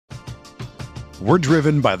We're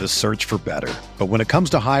driven by the search for better. But when it comes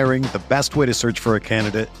to hiring, the best way to search for a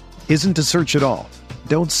candidate isn't to search at all.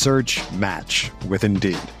 Don't search, match with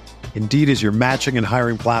Indeed. Indeed is your matching and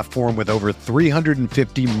hiring platform with over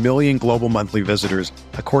 350 million global monthly visitors,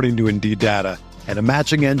 according to Indeed data, and a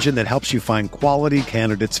matching engine that helps you find quality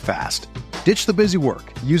candidates fast. Ditch the busy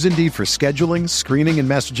work. Use Indeed for scheduling, screening, and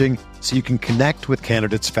messaging so you can connect with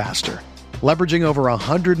candidates faster. Leveraging over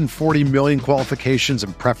 140 million qualifications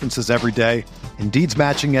and preferences every day, Indeed's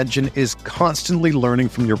matching engine is constantly learning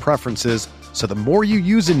from your preferences, so the more you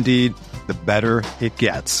use Indeed, the better it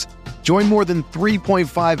gets. Join more than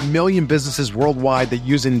 3.5 million businesses worldwide that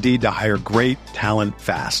use Indeed to hire great talent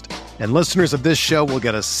fast. And listeners of this show will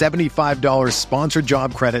get a $75 sponsored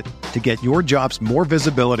job credit to get your jobs more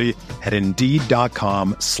visibility at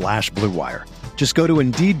Indeed.com/Blue Wire. Just go to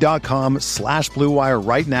Indeed.com/Blue Wire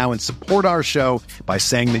right now and support our show by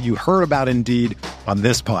saying that you heard about Indeed on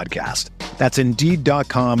this podcast. That's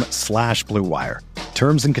Indeed.com/Blue Wire.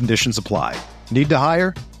 Terms and conditions apply. Need to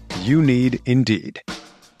hire? You need Indeed.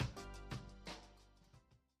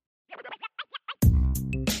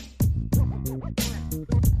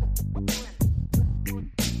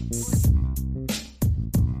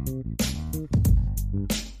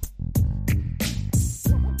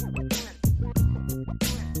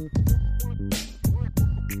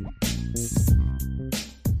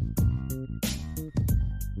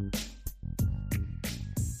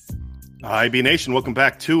 IB Nation, welcome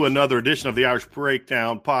back to another edition of the Irish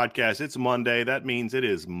Breakdown Podcast. It's Monday. That means it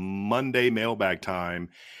is Monday mailbag time.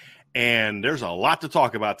 And there's a lot to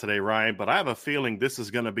talk about today, Ryan, but I have a feeling this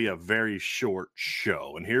is going to be a very short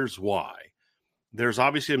show. And here's why. There's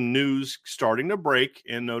obviously some news starting to break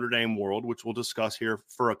in Notre Dame world, which we'll discuss here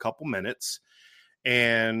for a couple minutes.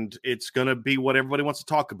 And it's going to be what everybody wants to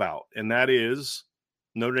talk about. And that is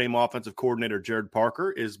Notre Dame offensive coordinator Gerad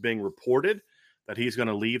Parker is being reported that he's going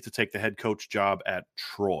to leave to take the head coach job at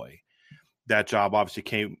Troy. That job obviously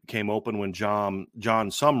came open when John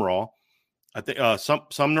Sumrall, I think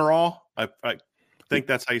Sumnerall, I think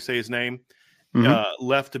that's how you say his name,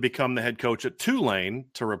 left to become the head coach at Tulane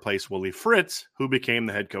to replace Willie Fritz, who became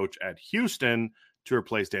the head coach at Houston to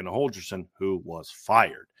replace Dana Holgorsen, who was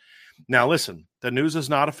fired. Now, listen, the news is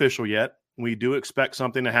not official yet. We do expect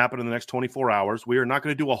something to happen in the next 24 hours. We are not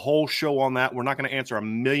going to do a whole show on that. We're not going to answer a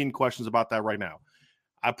million questions about that right now.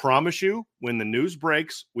 I promise you, when the news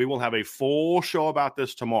breaks, we will have a full show about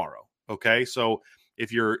this tomorrow. Okay? So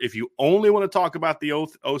if you only want to talk about the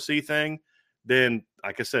OC thing, then,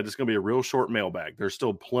 like I said, it's going to be a real short mailbag. There's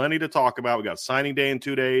still plenty to talk about. We got signing day in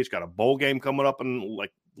 2 days, got a bowl game coming up in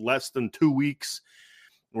like less than 2 weeks.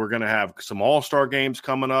 We're going to have some all-star games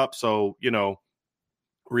coming up. So,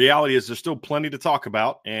 reality is there's still plenty to talk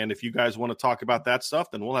about. And if you guys want to talk about that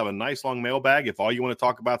stuff, then we'll have a nice long mailbag. If all you want to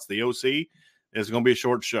talk about is the OC, it's going to be a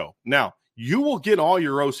short show. Now, you will get all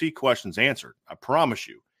your OC questions answered. I promise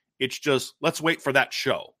you. It's just, let's wait for that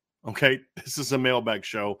show. Okay. This is a mailbag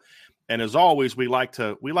show. And as always, we like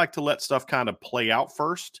to let stuff kind of play out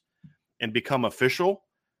first and become official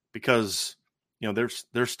because,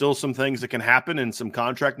 there's still some things that can happen in some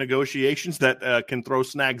contract negotiations that can throw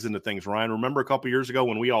snags into things. Ryan, remember a couple years ago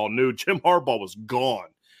when we all knew Jim Harbaugh was gone?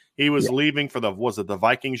 He was leaving for the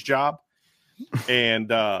Vikings job?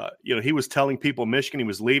 And, he was telling people in Michigan he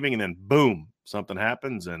was leaving, and then boom, something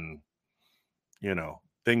happens and,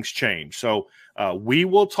 things change. So we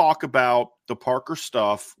will talk about the Parker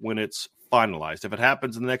stuff when it's finalized. If it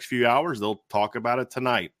happens in the next few hours, they'll talk about it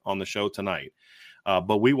tonight on the show tonight.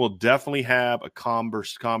 But we will definitely have a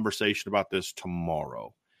conversation about this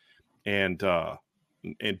tomorrow and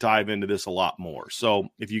dive into this a lot more. So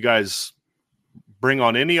if you guys bring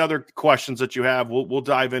on any other questions that you have, we'll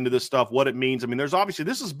dive into this stuff, what it means. I mean, there's obviously,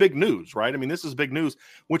 this is big news, right? I mean, this is big news,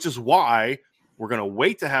 which is why we're going to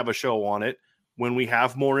wait to have a show on it when we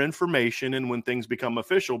have more information and when things become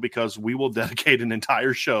official, because we will dedicate an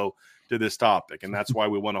entire show to this topic. And that's why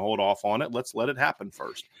we want to hold off on it. Let's let it happen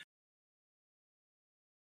first.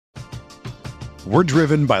 We're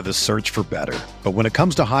driven by the search for better. But when it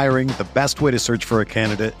comes to hiring, the best way to search for a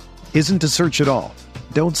candidate isn't to search at all.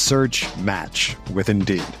 Don't search, match with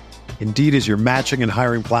Indeed. Indeed is your matching and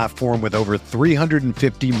hiring platform with over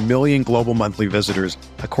 350 million global monthly visitors,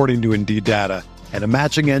 according to Indeed data, and a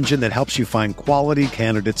matching engine that helps you find quality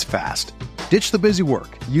candidates fast. Ditch the busy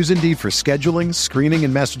work. Use Indeed for scheduling, screening,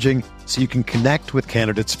 and messaging so you can connect with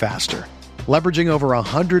candidates faster. Leveraging over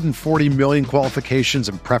 140 million qualifications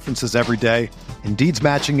and preferences every day, Indeed's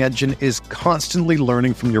matching engine is constantly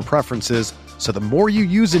learning from your preferences, so the more you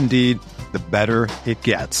use Indeed, the better it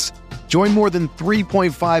gets. Join more than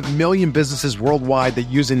 3.5 million businesses worldwide that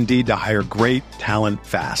use Indeed to hire great talent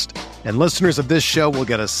fast. And listeners of this show will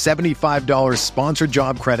get a $75 sponsored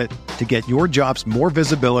job credit to get your jobs more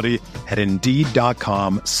visibility at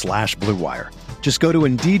Indeed.com/Blue Wire. Just go to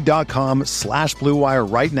Indeed.com/Blue Wire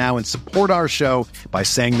right now and support our show by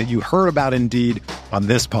saying that you heard about Indeed on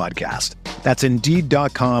this podcast. That's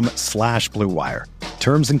Indeed.com/Blue Wire.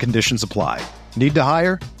 Terms and conditions apply. Need to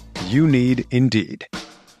hire? You need Indeed.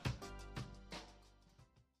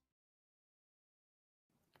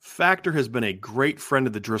 Factor has been a great friend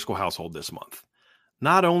of the Driscoll household this month.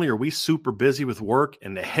 Not only are we super busy with work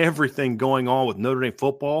and everything going on with Notre Dame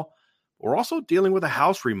football, we're also dealing with a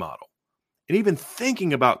house remodel. And even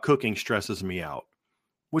thinking about cooking stresses me out,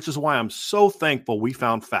 which is why I'm so thankful we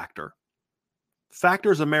found Factor.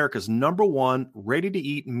 Factor is America's #1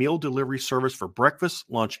 ready-to-eat meal delivery service for breakfast,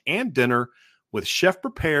 lunch, and dinner with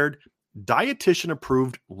chef-prepared,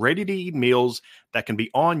 dietitian-approved, ready-to-eat meals that can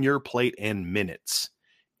be on your plate in minutes.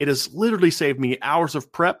 It has literally saved me hours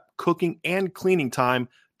of prep, cooking, and cleaning time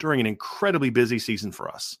during an incredibly busy season for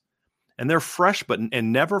us. And their fresh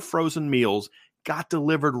and never frozen meals got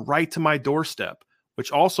delivered right to my doorstep,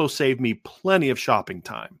 which also saved me plenty of shopping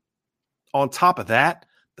time. On top of that,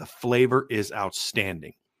 the flavor is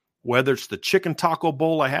outstanding. Whether it's the chicken taco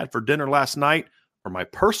bowl I had for dinner last night or my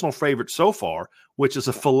personal favorite so far, which is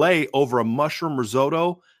a filet over a mushroom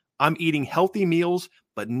risotto, I'm eating healthy meals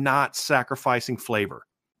but not sacrificing flavor.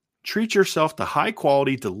 Treat yourself to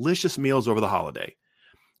high-quality, delicious meals over the holiday.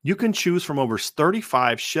 You can choose from over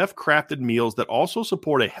 35 chef-crafted meals that also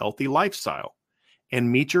support a healthy lifestyle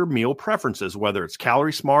and meet your meal preferences, whether it's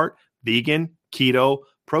calorie smart, vegan, keto,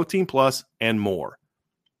 protein plus, and more.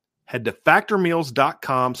 Head to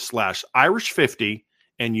factormeals.com/Irish50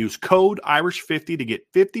 and use code Irish50 to get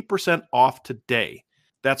 50% off today.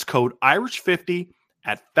 That's code Irish50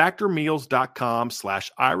 at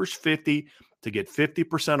factormeals.com/Irish50 to get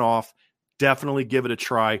 50% off. Definitely give it a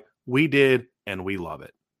try. We did, and we love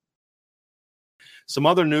it. Some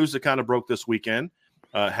other news that kind of broke this weekend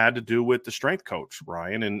had to do with the strength coach,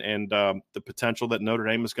 Ryan, and the potential that Notre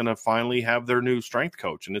Dame is going to finally have their new strength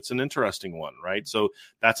coach. And it's an interesting one, right? So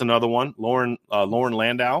that's another one. Lauren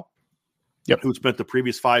Landau, who spent the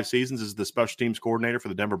previous 5 seasons as the special teams coordinator for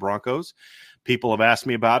the Denver Broncos. People have asked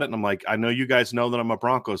me about it, and I'm like, I know you guys know that I'm a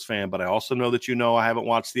Broncos fan, but I also know that I haven't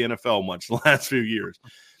watched the NFL much the last few years.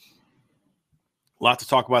 A lot to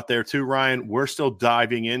talk about there too, Ryan. We're still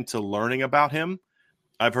diving into learning about him.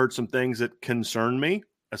 I've heard some things that concern me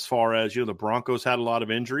as far as, the Broncos had a lot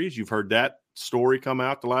of injuries. You've heard that story come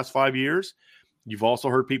out the last 5 years. You've also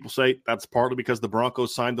heard people say that's partly because the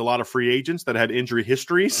Broncos signed a lot of free agents that had injury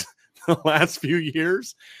histories the last few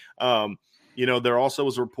years. There also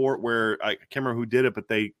was a report where I can't remember who did it, but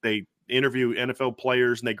they interview NFL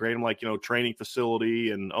players and they grade them like, training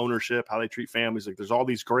facility and ownership, how they treat families. Like there's all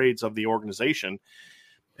these grades of the organization.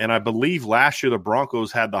 And I believe last year the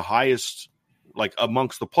Broncos had the highest, like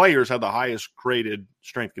amongst the players, had the highest graded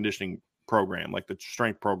strength conditioning program, like the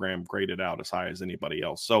strength program graded out as high as anybody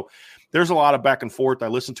else. So there's a lot of back and forth. I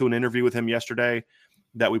listened to an interview with him yesterday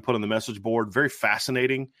that we put on the message board. Very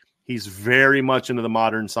fascinating. He's very much into the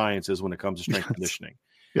modern sciences when it comes to strength conditioning.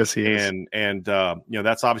 Yes, he is. And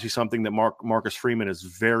that's obviously something that Marcus Freeman is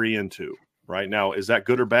very into right now. Is that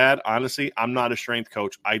good or bad? Honestly, I'm not a strength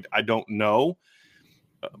coach. I don't know,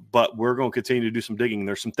 but we're going to continue to do some digging.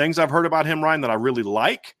 There's some things I've heard about him, Ryan, that I really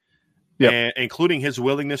like, and including his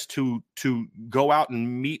willingness to go out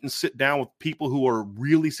and meet and sit down with people who are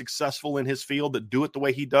really successful in his field that do it the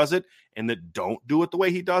way he does it and that don't do it the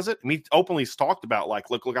way he does it. I mean, he openly talked about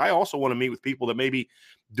look, I also want to meet with people that maybe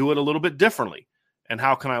do it a little bit differently. And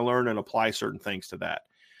how can I learn and apply certain things to that?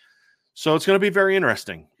 So it's going to be very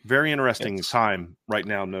interesting time right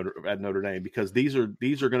now at Notre Dame, because these are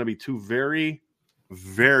going to be two very,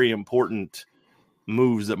 very important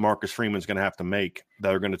moves that Marcus Freeman's going to have to make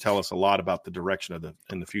that are going to tell us a lot about the direction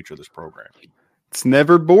in the future of this program. It's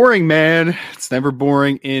never boring, man. It's never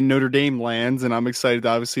boring in Notre Dame lands, and I'm excited,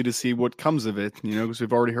 obviously, to see what comes of it. Because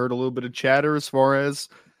we've already heard a little bit of chatter as far as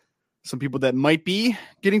some people that might be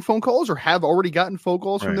getting phone calls or have already gotten phone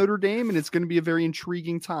calls from Notre Dame, and it's going to be a very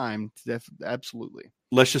intriguing time. Absolutely.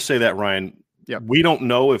 Let's just say that, Ryan. Yeah, we don't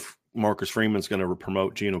know if Marcus Freeman's going to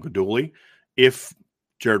promote Gino Guidugli. If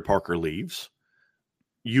Jared Parker leaves,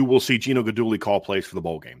 you will see Gino Guidugli call plays for the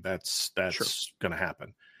bowl game. That's sure going to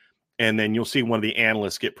happen. And then you'll see one of the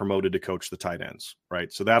analysts get promoted to coach the tight ends,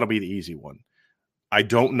 right? So that'll be the easy one. I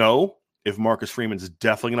don't know if Marcus Freeman's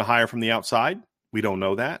definitely going to hire from the outside. We don't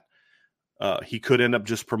know that. He could end up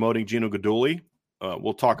just promoting Gino Guidugli.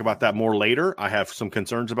 We'll talk about that more later. I have some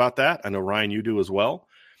concerns about that. I know, Ryan, you do as well.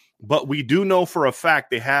 But we do know for a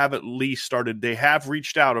fact they have reached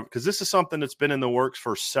out, because this is something that's been in the works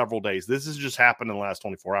for several days. This has just happened in the last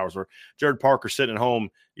 24 hours where Jared Parker sitting at home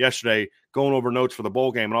yesterday going over notes for the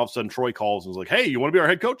bowl game, and all of a sudden Troy calls and was like, hey, you want to be our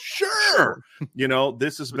head coach? Sure.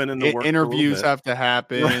 This has been in the works. Interviews have to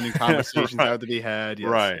happen and conversations have to be had.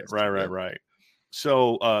 Yes, Right.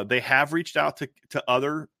 So they have reached out to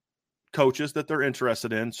other coaches that they're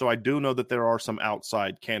interested in. So I do know that there are some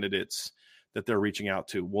outside candidates that they're reaching out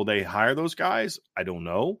to. Will they hire those guys? I don't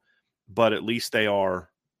know, but at least they are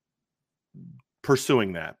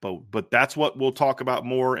pursuing that. But that's what we'll talk about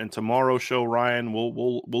more in tomorrow's show, Ryan.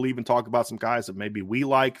 We'll even talk about some guys that maybe we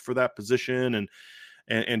like for that position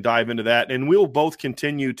and dive into that. And we'll both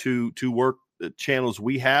continue to work the channels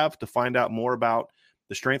we have to find out more about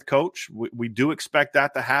the strength coach. We do expect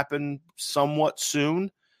that to happen somewhat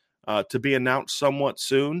soon, to be announced somewhat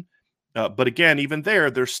soon. But again, even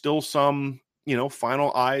there's still some,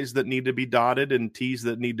 final I's that need to be dotted and T's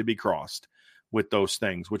that need to be crossed with those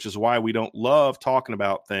things, which is why we don't love talking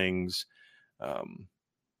about things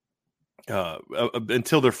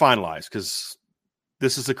until they're finalized, because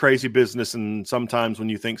this is a crazy business. And sometimes when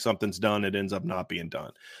you think something's done, it ends up not being done.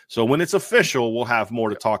 So when it's official, we'll have more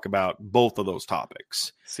to talk about both of those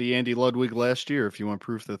topics. See Andy Ludwig last year if you want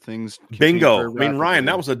proof that things. Bingo. I mean, Ryan,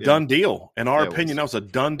 that was a done deal. In our opinion, that was a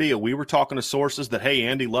done deal. We were talking to sources that, hey,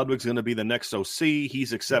 Andy Ludwig's going to be the next OC.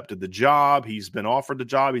 He's accepted the job. He's been offered the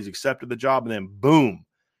job. He's accepted the job. And then boom,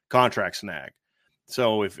 contract snag.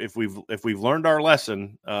 So if we've learned our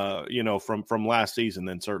lesson, from last season,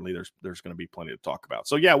 then certainly there's going to be plenty to talk about.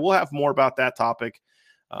 So yeah, we'll have more about that topic.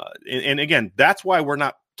 And again, that's why we're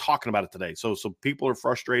not talking about it today. So people are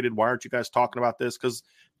frustrated. Why aren't you guys talking about this? Because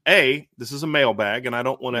A, this is a mailbag, and I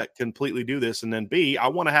don't want to completely do this. And then B, I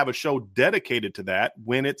want to have a show dedicated to that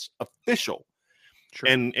when it's official. Sure.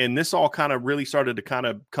 And this all kind of really started to kind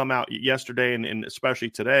of come out yesterday and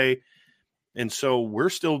especially today. And so we're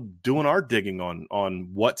still doing our digging on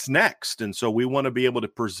what's next. And so we want to be able to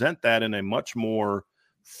present that in a much more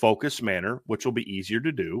focused manner, which will be easier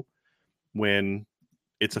to do when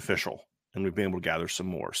it's official and we've been able to gather some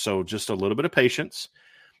more. So just a little bit of patience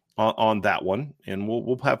on that one. And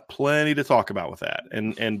we'll have plenty to talk about with that.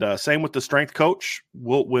 And same with the strength coach.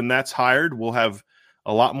 When that's hired, we'll have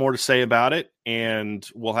a lot more to say about it, and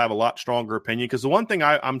we'll have a lot stronger opinion. Because the one thing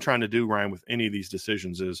I'm trying to do, Ryan, with any of these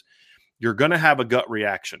decisions is, you're going to have a gut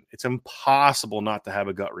reaction. It's impossible not to have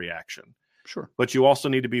a gut reaction. Sure. But you also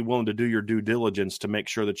need to be willing to do your due diligence to make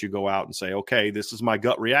sure that you go out and say, okay, this is my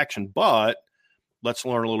gut reaction, but let's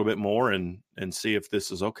learn a little bit more and see if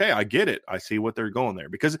this is okay. I get it. I see what they're going there.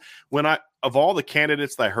 Because of all the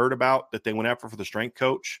candidates that I heard about that they went after for the strength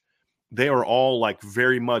coach, they are all like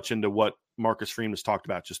very much into what Marcus Freeman has talked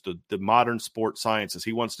about, just the modern sports sciences.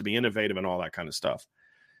 He wants to be innovative and all that kind of stuff.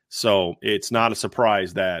 So it's not a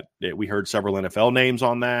surprise that we heard several NFL names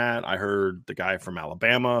on that. I heard the guy from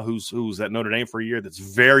Alabama who's at Notre Dame for a year that's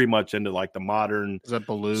very much into like the modern. Is that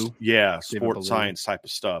Ballou? Yeah, sports science type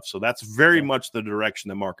of stuff. So that's very much the direction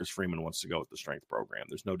that Marcus Freeman wants to go with the strength program.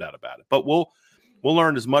 There's no doubt about it. But we'll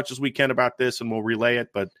learn as much as we can about this and we'll relay it.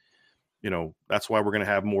 But that's why we're going to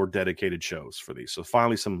have more dedicated shows for these. So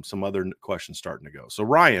finally, some other questions starting to go. So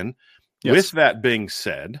Ryan, with that being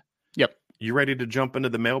said, yep. You ready to jump into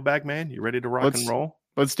the mailbag, man? You ready to rock and roll?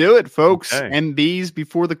 Let's do it, folks. Okay. MBs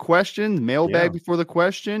before the question, mailbag before the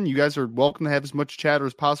question. You guys are welcome to have as much chatter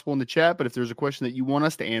as possible in the chat, but if there's a question that you want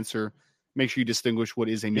us to answer, make sure you distinguish what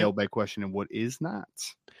is a mailbag question and what is not.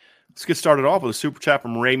 Let's get started off with a super chat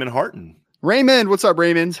from Raymond Harton. Raymond, what's up,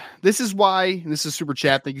 Raymond? This is why, and this is super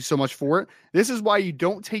chat. Thank you so much for it. This is why you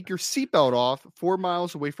don't take your seatbelt off 4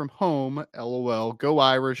 miles away from home. LOL. Go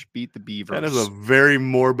Irish. Beat the Beavers. That is a very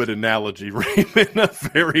morbid analogy, Raymond. A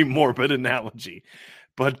very morbid analogy,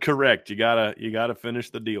 but correct. You gotta finish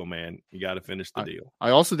the deal, man. You gotta finish the deal. I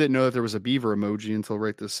also didn't know that there was a beaver emoji until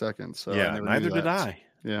right this second. So yeah, neither did I.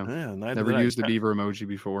 Yeah, never used the beaver emoji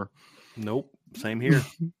before. Nope. Same here.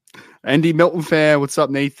 Andy Milton fan, what's up,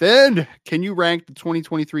 Nathan? Can you rank the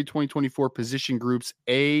 2023-2024 position groups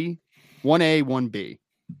 1A, 1B?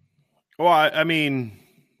 Well, I mean,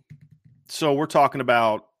 so we're talking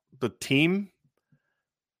about the team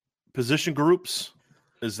position groups.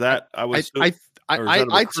 Is that I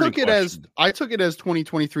took it as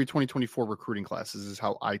 2023-2024 recruiting classes is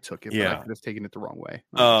how I took it. But I could have taken it the wrong way.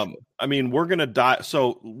 I mean, we're gonna die.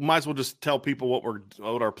 So might as well just tell people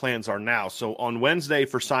what our plans are now. So on Wednesday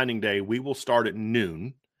for signing day, we will start at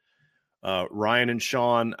noon. Ryan and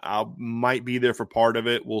Sean, I might be there for part of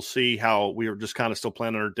it. We'll see how we are just kind of still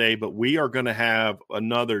planning our day, but we are going to have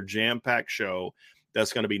another jam-packed show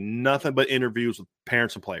that's going to be nothing but interviews with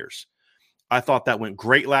parents and players. I thought that went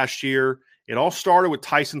great last year. It all started with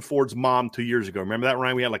Tyson Ford's mom 2 years ago. Remember that,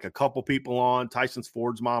 Ryan? We had like a couple people on. Tyson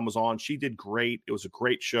Ford's mom was on. She did great. It was a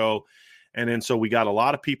great show. And then so we got a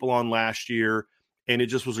lot of people on last year, and it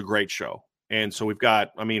just was a great show. And so we've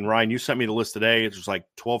got, I mean, Ryan, you sent me the list today. It's just like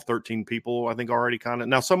 12, 13 people, I think, already kind of.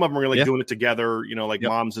 Now, some of them are like doing it together, you know, like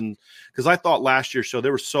moms. And because I thought last year's show,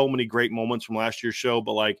 there were so many great moments from last year's show.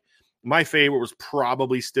 But like my favorite was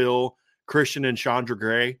probably still Christian and Chandra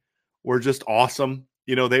Gray were just awesome.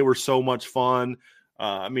 You know, they were so much fun.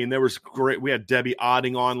 I mean, there was great. We had Debbie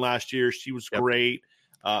Odding on last year. She was great.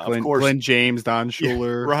 Of course, Glenn James, Don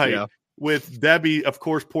Schuler. Right. Yeah. With Debbie, of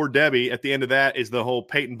course, poor Debbie. At the end of that is the whole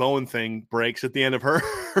Peyton Bowen thing breaks at the end of her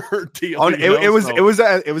deal. Oh, it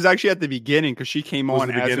was actually at the beginning because she came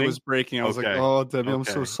on as it was breaking. I was like, "Oh, Debbie, I'm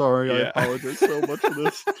so sorry. I apologize so much for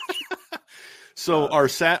this." So our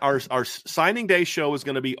signing day show is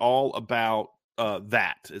going to be all about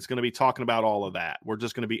that. It's going to be talking about all of that. We're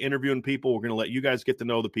just going to be interviewing people. We're going to let you guys get to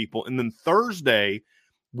know the people, and then Thursday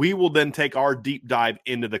we will then take our deep dive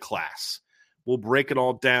into the class. We'll break it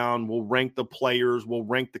all down. We'll rank the players. We'll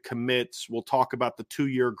rank the commits. We'll talk about the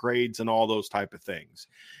 2-year grades and all those type of things,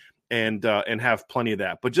 and have plenty of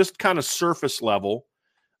that. But just kind of surface level,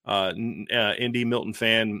 Indy Milton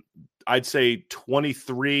fan, I'd say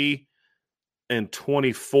 23 and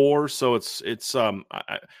 24. So it's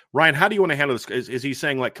Ryan, how do you want to handle this? Is he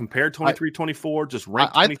saying like compare 23, 24, just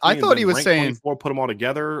rank 23? I thought he was saying 24, put them all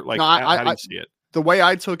together. Like, no, how do you see it? The way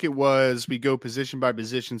I took it was we go position by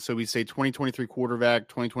position. So we say 2023 quarterback,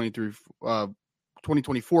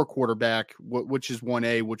 2024 quarterback, which is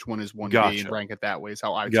 1A, which one is 1B, and rank it that way is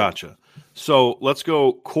how I gotcha. So let's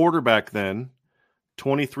go quarterback then.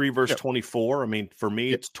 23 versus 24. I mean, for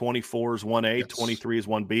me, it's 24 is 1A, 23 is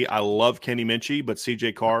 1B. I love Kenny Minchie, but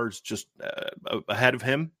CJ Carr's just ahead of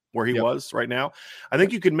him where he was right now. I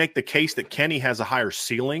think you could make the case that Kenny has a higher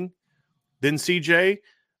ceiling than CJ,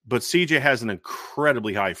 but CJ has an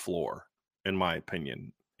incredibly high floor, in my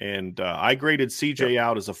opinion. And I graded CJ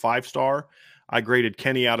out as a 5-star. I graded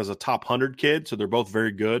Kenny out as a top 100 kid, so they're both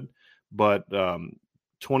very good. But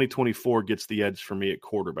 2024 gets the edge for me at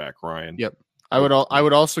quarterback, Ryan. Yep. I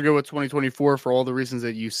would also go with 2024 for all the reasons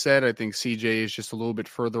that you said. I think CJ is just a little bit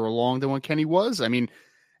further along than what Kenny was. I mean,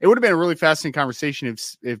 it would have been a really fascinating conversation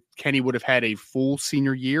if Kenny would have had a full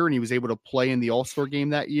senior year and he was able to play in the All-Star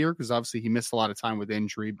game that year, because obviously he missed a lot of time with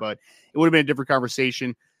injury, but it would have been a different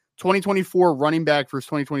conversation. 2024 running back versus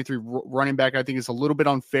 2023 running back, I think is a little bit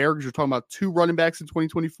unfair because you're talking about 2 running backs in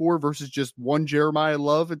 2024 versus just 1 Jeremiah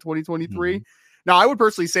Love in 2023. Mm-hmm. Now, I would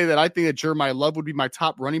personally say that I think that Jeremiah Love would be my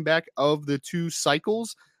top running back of the 2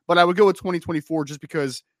 cycles, but I would go with 2024 just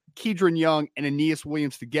because Keydron Young and Aeneas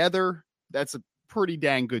Williams together, that's a pretty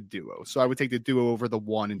dang good duo. So I would take the duo over the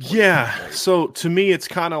one. So to me, it's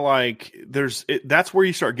kind of like that's where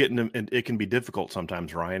you start getting them, and it can be difficult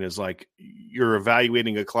sometimes, Ryan, is like you're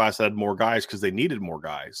evaluating a class that had more guys because they needed more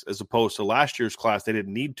guys, as opposed to last year's class, they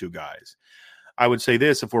didn't need 2 guys. I would say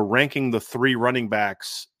this, if we're ranking the 3 running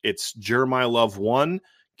backs, it's Jeremiah Love 1,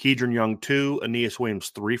 Keydron Young 2, Aeneas Williams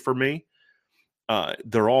 3 for me.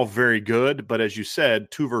 They're all very good, but as you said,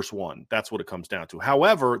 2 versus 1. That's what it comes down to.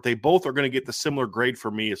 However, they both are going to get the similar grade for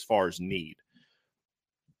me as far as need.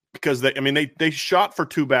 Because they shot for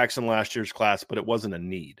 2 backs in last year's class, but it wasn't a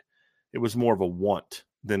need. It was more of a want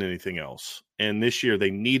than anything else. And this year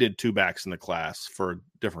they needed 2 backs in the class for a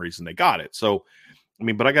different reason. They got it. So,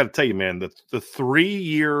 but I got to tell you, man, the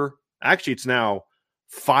 3-year, actually it's now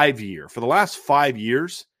 5-year. For the last 5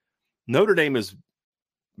 years, Notre Dame has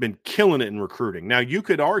been killing it in recruiting. Now, you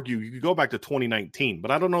could argue, you could go back to 2019, but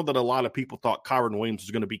I don't know that a lot of people thought Kyron Williams was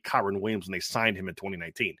going to be Kyron Williams when they signed him in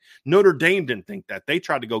 2019. Notre Dame didn't think that. They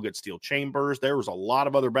tried to go get Steel Chambers. There was a lot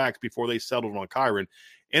of other backs before they settled on Kyron.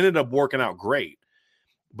 Ended up working out great.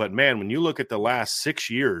 But, man, when you look at the last 6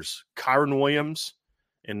 years, Kyron Williams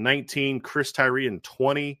in 19, Chris Tyree in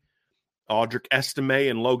 20, Audric Estime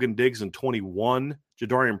and Logan Diggs in 21,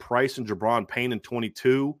 Jadarian Price and Jabron Payne in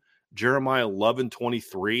 22, Jeremiah Love in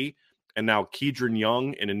 23, and now Keydron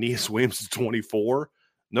Young and Aeneas Williams in 24.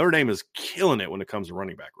 Notre Dame is killing it when it comes to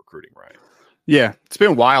running back recruiting, right? Yeah, it's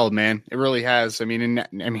been wild, man. It really has. You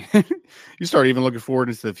start even looking forward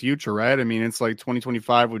into the future, right? I mean, it's like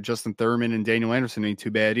 2025 with Justin Thurman and Daniel Anderson ain't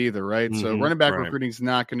too bad either, right? Mm-hmm, so running back recruiting is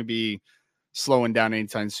not going to be slowing down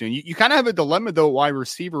anytime soon. You kind of have a dilemma, though, at wide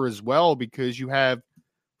receiver as well, because you have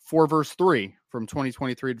 4 versus 3 from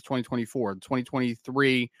 2023 to 2024.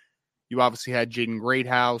 2023, you obviously had Jaden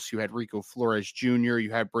Greathouse, you had Rico Flores Jr.,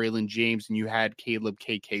 you had Braylon James, and you had Caleb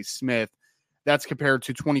KK Smith. That's compared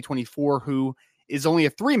to 2024, who is only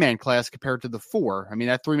a 3-man class compared to the 4. I mean,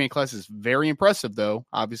 that 3-man class is very impressive, though,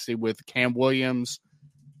 obviously, with Cam Williams,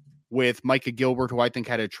 with Micah Gilbert, who I think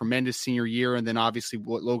had a tremendous senior year, and then obviously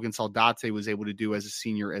what Logan Saldate was able to do as a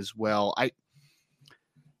senior as well.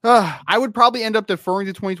 I would probably end up deferring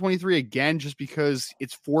to 2023 again, just because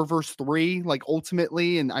it's 4 versus 3, like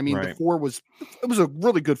ultimately. And I mean, Right. the 4 was a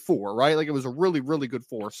really good 4, right? Like it was a really, really good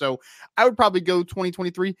 4. So I would probably go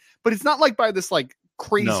 2023, but it's not like by this like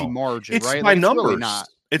crazy margin, it's right? by Like, numbers. It's really not.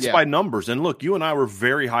 It's by numbers. And look, you and I were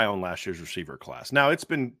very high on last year's receiver class. Now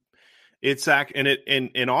and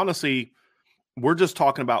honestly, we're just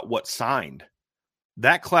talking about what signed.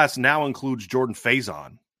 That class now includes Jordan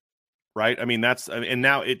Faison. Right. I mean, and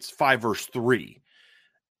now it's 5 versus 3.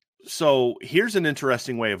 So here's an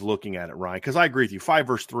interesting way of looking at it, Ryan, because I agree with you. 5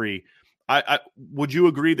 versus 3. I would you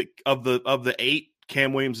agree that of the 8,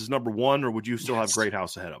 Cam Williams is number 1, or would you still have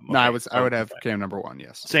Greathouse ahead of him? Okay. No, I would have Cam number 1.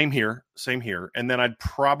 Yes. Same here. And then I'd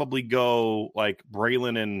probably go like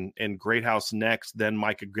Braylon and Greathouse next, then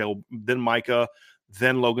Micah,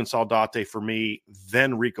 then Logan Saldate for me,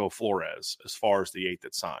 then Rico Flores as far as the 8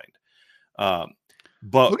 that signed.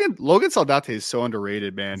 But Logan Saldate is so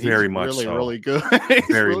underrated, man. He's very much really, so. really good.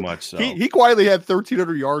 Very much so. He quietly had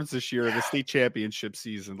 1,300 yards this year in the state championship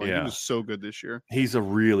season. He was so good this year. He's a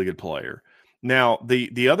really good player. Now,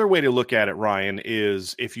 the other way to look at it, Ryan,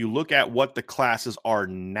 is if you look at what the classes are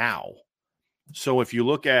now. So if you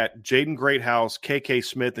look at Jaden Greathouse, KK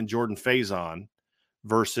Smith, and Jordan Faison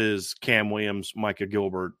versus Cam Williams, Micah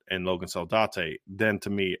Gilbert, and Logan Saldate, then to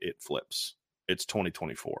me it flips. It's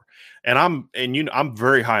 2024. And I'm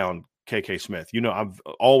very high on KK Smith. I've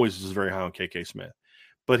always was very high on KK Smith.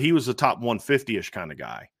 But he was a top 150-ish kind of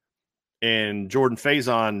guy. And Jordan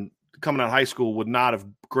Faison coming out of high school would not have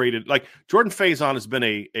graded. Like Jordan Faison has been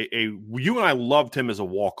you and I loved him as a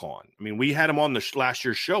walk-on. I mean, we had him on the last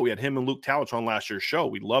year's show. We had him and Luke Talich on last year's show.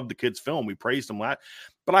 We loved the kid's film. We praised him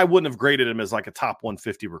but I wouldn't have graded him as like a top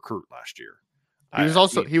 150 recruit last year. He was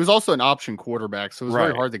also an option quarterback, so it was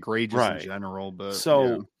very hard to grade just in general. But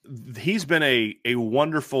he's been a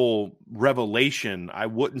wonderful revelation. I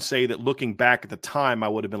wouldn't say that looking back at the time I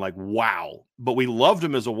would have been like, wow, but we loved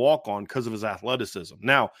him as a walk-on because of his athleticism.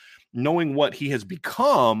 Now, knowing what he has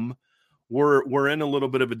become, we're in a little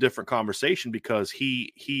bit of a different conversation because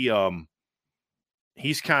he's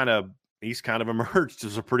kind of emerged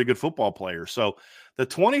as a pretty good football player. So the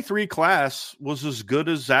 23 class was as good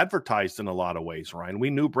as advertised in a lot of ways, Ryan. We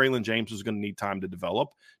knew Braylon James was going to need time to develop.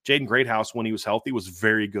 Jaden Greathouse, when he was healthy, was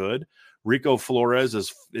very good. Rico Flores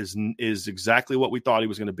is exactly what we thought he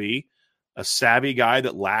was going to be, a savvy guy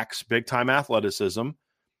that lacks big-time athleticism,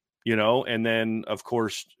 and then, of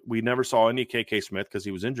course, we never saw any KK Smith because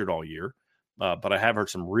he was injured all year, but I have heard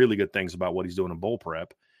some really good things about what he's doing in bowl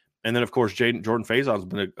prep. And then, of course, Jordan Faison has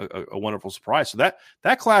been a wonderful surprise. So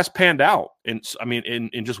that class panned out in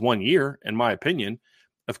just 1 year, in my opinion.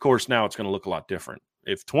 Of course, now it's going to look a lot different.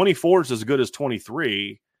 If 24 is as good as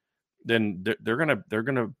 23, then they're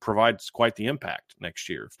gonna provide quite the impact next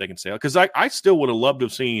year if they can say. Because I still would have loved to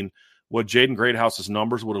have seen what Jaden Greathouse's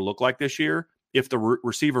numbers would have looked like this year if the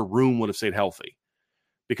receiver room would have stayed healthy.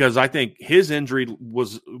 Because I think his injury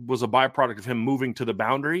was a byproduct of him moving to the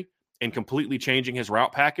boundary and completely changing his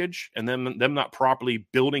route package, and then them not properly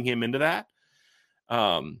building him into that.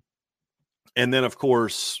 And then, of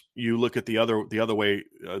course, you look at the other way.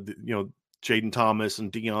 Jaden Thomas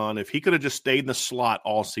and Dion. If he could have just stayed in the slot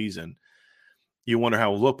all season, you wonder how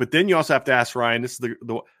it would look. But then you also have to ask Ryan. This is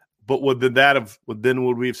but would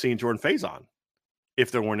we have seen Jordan Faison if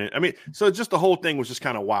there weren't? I mean, so just the whole thing was just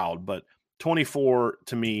kind of wild. But 24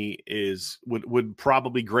 to me would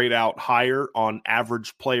probably grade out higher on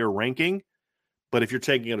average player ranking, but if you're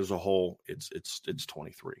taking it as a whole, it's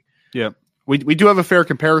 23. Yeah, we do have a fair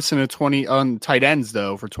comparison of 20 on tight ends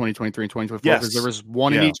though for 2023 and 2024 because there was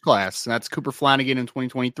one in each class, and that's Cooper Flanagan in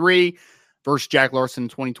 2023 versus Jack Larson in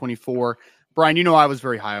 2024. Brian, I was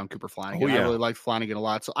very high on Cooper Flanagan. I really liked Flanagan a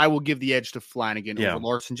lot, so I will give the edge to Flanagan over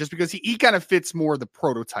Larson just because he kind of fits more the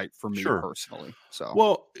prototype for me personally.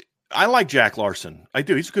 So I like Jack Larson. I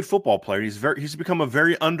do. He's a good football player. He's become a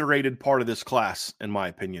very underrated part of this class, in my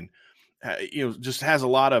opinion. Just has a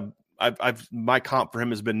lot of. My comp for him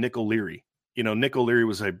has been Nick O'Leary. Nick O'Leary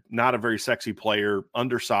was not a very sexy player,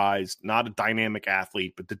 undersized, not a dynamic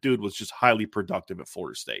athlete, but the dude was just highly productive at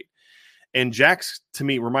Florida State. And Jack's, to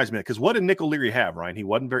me, reminds me because what did Nick O'Leary have, Ryan? He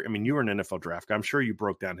wasn't very. I mean, you were an NFL draft guy. I'm sure you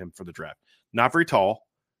broke down him for the draft. Not very tall,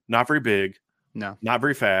 not very big, not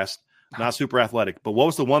very fast. Not super athletic, but what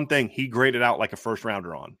was the one thing he graded out like a first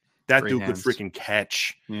rounder on? That dude could freaking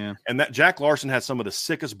catch. Yeah. And that Jack Larson has some of the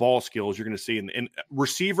sickest ball skills you're going to see in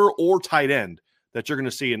receiver or tight end. that you're going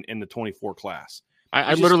to see in the 24 class.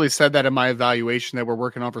 I literally said that in my evaluation that we're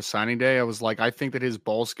working on for signing day. I was like, I think that his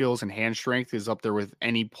ball skills and hand strength is up there with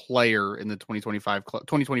any player in the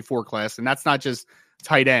 2024 class. And that's not just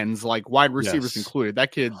tight ends, like wide receivers included.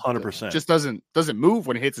 That kid 100% just doesn't move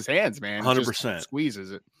when it hits his hands, man. 100%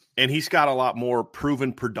 squeezes it. And he's got a lot more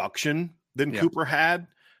proven production than Cooper had,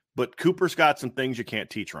 but Cooper's got some things you can't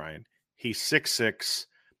teach, Ryan. He's 6'6",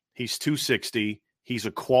 he's 260, he's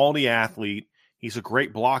a quality athlete, he's a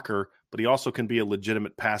great blocker, but he also can be a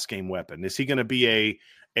legitimate pass game weapon. Is he going to be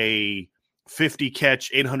a 50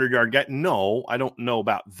 catch, 800 yard guy? No, I don't know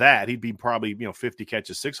about that. He'd be probably, 50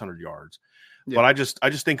 catches, 600 yards. Yeah. But I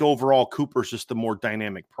just think overall Cooper's just the more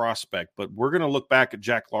dynamic prospect. But we're going to look back at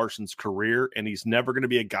Jack Larson's career, and he's never going to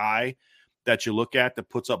be a guy that you look at that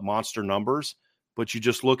puts up monster numbers. But you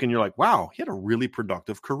just look and you're like, wow, he had a really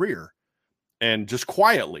productive career, and just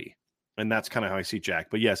quietly. And that's kind of how I see Jack.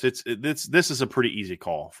 But yes, this is a pretty easy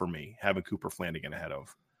call for me, having Cooper Flanagan ahead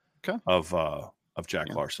of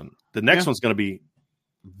Jack Larson. The next one's going to be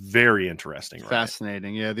very interesting.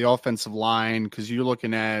 Fascinating. Right? Yeah, the offensive line, because you're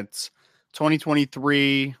looking at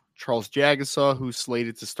 2023, Charles Jagasaw, who's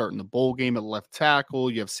slated to start in the bowl game at left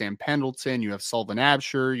tackle. You have Sam Pendleton. You have Sullivan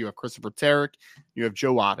Absher. You have Christopher Tarrick. You have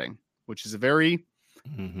Joe Otting, which is a very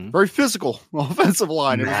physical offensive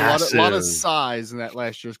line. There's a lot of size in that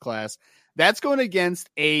last year's class. That's going against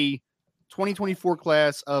a 2024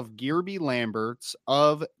 class of Gearby Lamberts,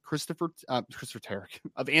 of Christopher Tarrick,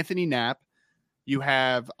 of Anthony Knapp. You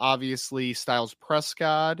have obviously Styles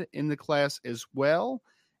Prescott in the class as well.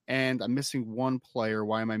 And I'm missing one player.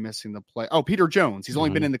 Why am I missing the play? Oh, Peter Jones. He's only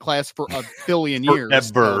been in the class for a billion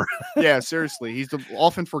years. Forever. Yeah, seriously. He's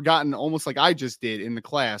often forgotten, almost like I just did in the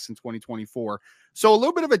class in 2024. So a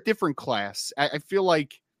little bit of a different class. I feel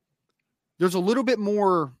like there's a little bit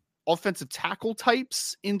more offensive tackle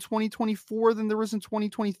types in 2024 than there was in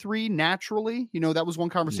 2023, naturally. That was one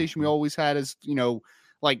conversation we always had is,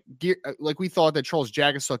 like we thought that Charles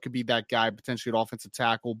Jagasaw could be that guy potentially at offensive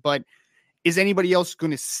tackle, but is anybody else going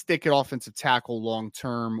to stick at offensive tackle long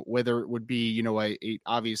term? Whether it would be,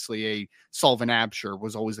 obviously a Sullivan Absher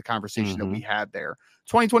was always the conversation that we had there.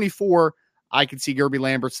 2024, I could see Gearby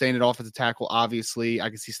Lambert staying at offensive tackle. Obviously, I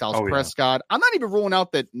could see Styles Prescott. I'm not even ruling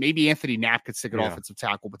out that maybe Anthony Knapp could stick at offensive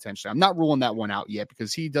tackle potentially. I'm not ruling that one out yet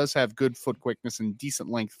because he does have good foot quickness and decent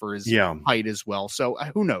length for his height as well. So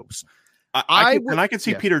who knows? I could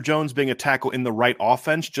see Peter Jones being a tackle in the right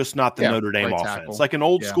offense, just not the Notre Dame offense. Tackle. Like an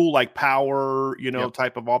old school, like power,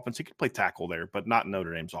 type of offense. He could play tackle there, but not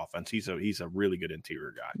Notre Dame's offense. He's a really good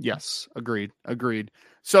interior guy. Yes, agreed.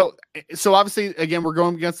 So obviously, again, we're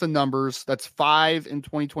going against the numbers. That's 5 in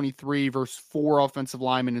 2023 versus 4 offensive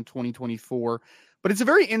linemen in 2024. But it's a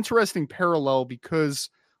very interesting parallel because,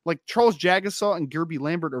 like, Charles Jagasaw and Gearby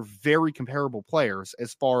Lambert are very comparable players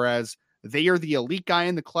as far as they are the elite guy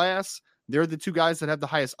in the class. They're the two guys that have the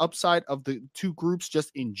highest upside of the two groups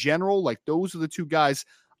just in general. Like, those are the two guys.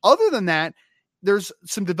 Other than that, there's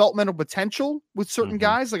some developmental potential with certain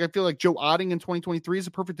guys. Like, I feel like Joe Otting in 2023 is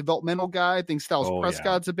a perfect developmental guy. I think Styles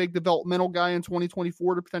Prescott's a big developmental guy in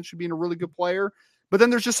 2024 to potentially being a really good player. But then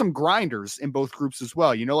there's just some grinders in both groups as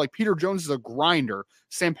well. Like Peter Jones is a grinder.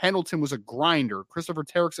 Sam Pendleton was a grinder. Christopher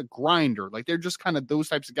Tarrick's a grinder. Like, they're just kind of those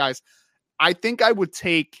types of guys. I think I would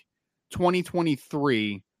take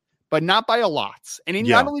 2023, but not by a lot. And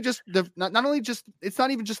not only just it's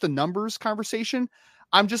not even just the numbers conversation.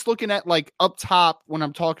 I'm just looking at, like, up top when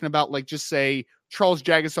I'm talking about, like, just say Charles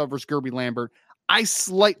Jagasaw versus Gearby Lambert. I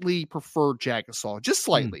slightly prefer Jagasaw, just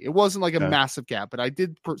slightly. It wasn't like a massive gap, but I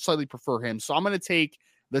did slightly prefer him. So I'm going to take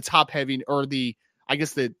the top heavy, or the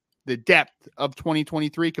depth of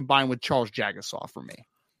 2023 combined with Charles Jagasaw for me.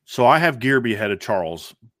 So I have Gearby ahead of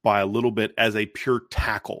Charles by a little bit as a pure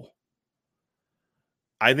tackle.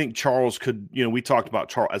 I think Charles could, we talked about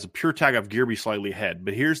Charles as a pure tackle of Gearby slightly ahead,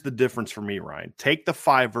 but here's the difference for me, Ryan. Take the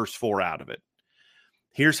 5 versus 4 out of it.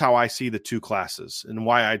 Here's how I see the two classes and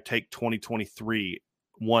why I take 2023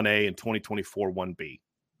 1A and 2024 1B.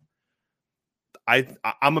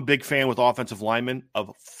 I'm a big fan with offensive linemen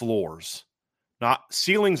of floors. Not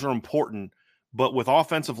ceilings are important, but with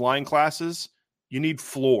offensive line classes, you need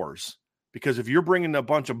floors. Because if you're bringing a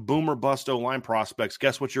bunch of boomer bust O-line prospects,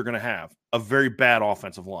 guess what you're going to have? A very bad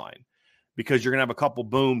offensive line. Because you're going to have a couple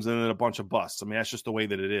booms and then a bunch of busts. I mean, that's just the way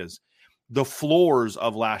that it is. The floors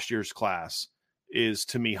of last year's class is,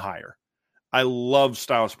 to me, higher. I love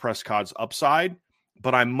Styles Prescott's upside,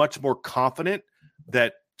 but I'm much more confident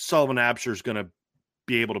that Sullivan Absher is going to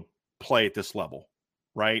be able to play at this level,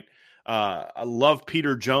 right? I love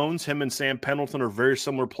Peter Jones. Him and Sam Pendleton are very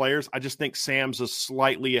similar players. I just think Sam's is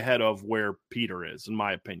slightly ahead of where Peter is, in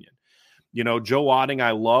my opinion. Joe Otting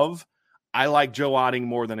I love. I like Joe Otting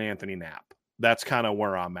more than Anthony Knapp. That's kind of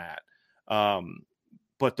where I'm at.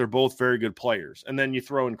 But they're both very good players. And then you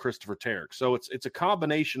throw in Christopher Tarrick. So it's a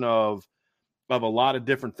combination of a lot of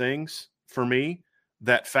different things for me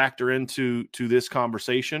that factor into this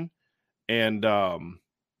conversation. And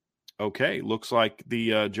okay, looks like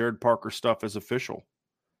the Jared Parker stuff is official.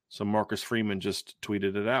 So Marcus Freeman just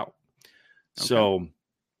tweeted it out. Okay. So,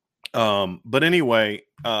 but anyway,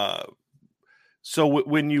 so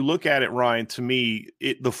when you look at it, Ryan, to me,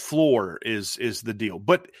 the floor is the deal.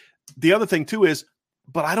 But the other thing too is,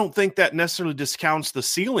 but I don't think that necessarily discounts the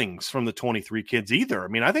ceilings from the 23 kids either. I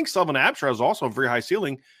mean, I think Sullivan Absher is also a very high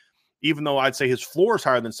ceiling, even though I'd say his floor is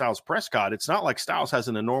higher than Styles Prescott. It's not like Styles has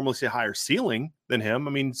an enormously higher ceiling than him.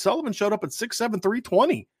 I mean, Sullivan showed up at 6'7",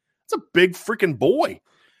 320. It's a big freaking boy.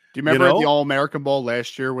 Do you remember at the All-American Bowl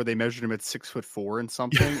last year where they measured him at 6'4" and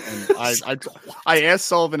something? And I asked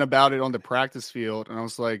Sullivan about it on the practice field, and I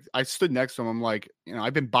was like, I stood next to him. I'm like,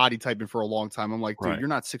 I've been body typing for a long time. I'm like, dude, You're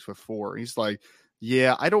not 6'4". He's like,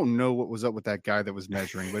 yeah, I don't know what was up with that guy that was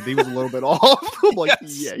measuring, but he was a little bit off. I'm like,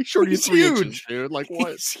 yeah, he's short. He's 3 inches, dude. Like,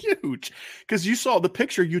 what? He's huge. Because you saw the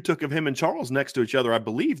picture you took of him and Charles next to each other. I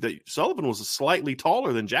believe that Sullivan was slightly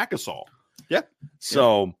taller than Jackasol. Yeah.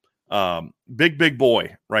 So. Big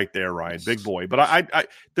boy right there, Ryan. Big boy. But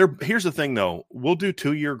here's the thing though. We'll do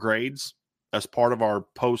 2-year grades as part of our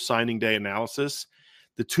post signing day analysis.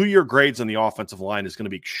 The 2-year grades on the offensive line is going to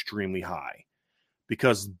be extremely high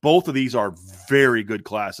because both of these are very good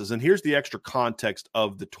classes. And here's the extra context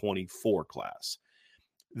of the 24 class.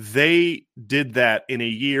 They did that in a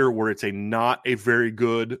year where it's not a very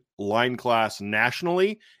good line class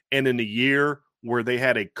nationally, and in a year where they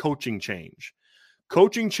had a coaching change.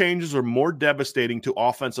 Coaching changes are more devastating to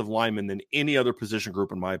offensive linemen than any other position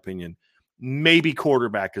group, in my opinion. Maybe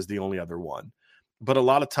quarterback is the only other one. But a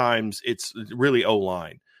lot of times it's really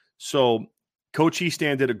O-line. So Coach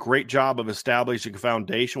Easton did a great job of establishing a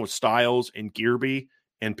foundation with Styles and Gearby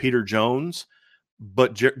and Peter Jones.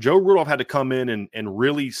 But Joe Rudolph had to come in and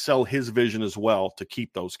really sell his vision as well to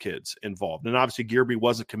keep those kids involved. And obviously Gearby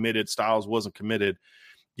wasn't committed. Styles wasn't committed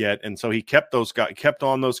yet. And so he kept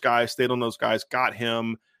on those guys, stayed on those guys, got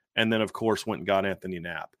him, and then, of course, went and got Anthony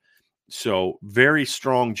Knapp. So very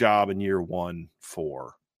strong job in year one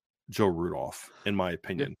for Joe Rudolph, in my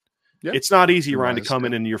opinion. Yeah. It's not easy, Ryan, to come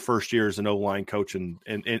in your first year as an O-line coach and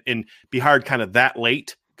be hired kind of that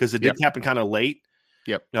late, because it did happen kind of late.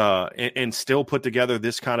 Yep. And still put together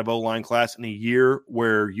this kind of O-line class in a year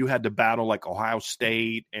where you had to battle like Ohio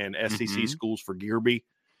State and SEC schools for Gearby.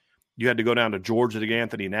 You had to go down to Georgia to get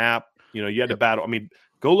Anthony Knapp. You had to battle. I mean,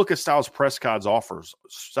 go look at Styles Prescott's offer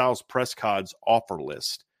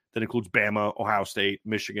list that includes Bama, Ohio State,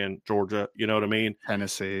 Michigan, Georgia. You know what I mean?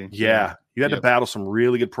 Tennessee. Yeah. You had to battle some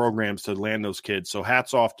really good programs to land those kids. So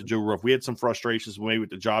hats off to Joe Rudolph. We had some frustrations maybe with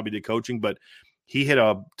the job he did coaching, but he hit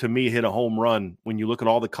a home run. When you look at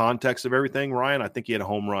all the context of everything, Ryan, I think he had a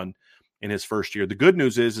home run in his first year. The good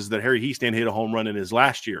news is that Harry Heaston hit a home run in his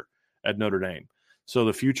last year at Notre Dame. So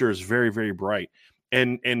the future is very, very bright.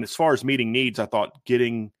 And as far as meeting needs, I thought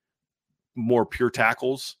getting more pure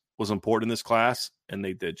tackles was important in this class, and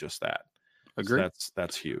they did just that. Agree. So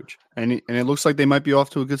that's huge. And it looks like they might be off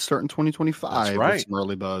to a good start in 2025. That's right. With some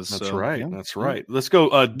early buzz. That's right. Yeah. That's right. Let's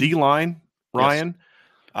go D-line, Ryan.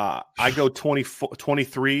 Yes. I go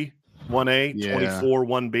 23 1A, 24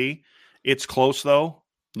 1B. It's close, though.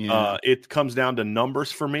 Yeah. It comes down to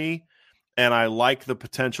numbers for me, and I like the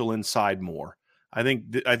potential inside more. I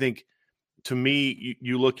think to me,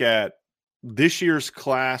 you look at this year's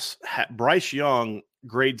class, Bryce Young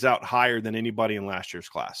grades out higher than anybody in last year's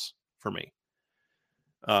class for me.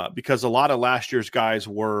 Because a lot of last year's guys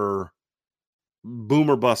were boom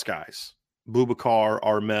or bust guys. Boubacar,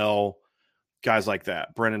 Armel, guys like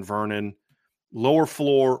that. Brennan Vernon, lower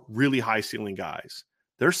floor, really high ceiling guys.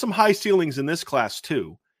 There's some high ceilings in this class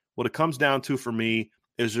too. What it comes down to for me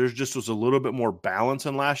is there just was a little bit more balance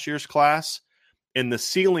in last year's class. And the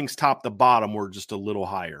ceilings top to bottom were just a little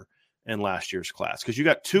higher in last year's class. Because you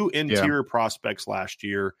got 2 interior prospects last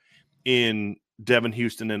year in Devin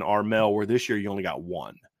Houston and Armel, where this year you only got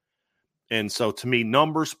 1. And so to me,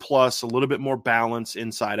 numbers plus a little bit more balance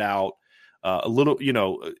inside out, a little,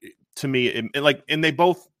 to me, and they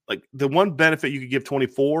both, like, the one benefit you could give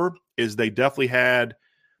 24 is they definitely had,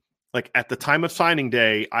 like, at the time of signing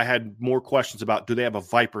day, I had more questions about, do they have a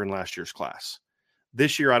Viper in last year's class?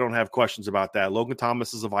 This year, I don't have questions about that. Logan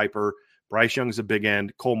Thomas is a Viper. Bryce Young is a big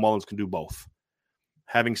end. Cole Mullins can do both.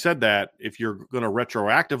 Having said that, if you're going to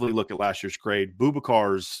retroactively look at last year's grade,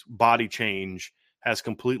 Boubacar's body change has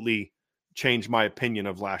completely change my opinion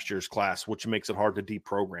of last year's class, which makes it hard to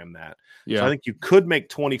deprogram that. Yeah. So I think you could make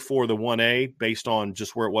 24 the 1A based on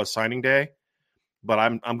just where it was signing day, but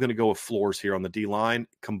I'm going to go with floors here on the D line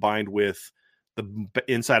combined with the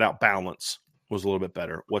inside out balance was a little bit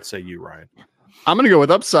better. What say you, Ryan? I'm going to go with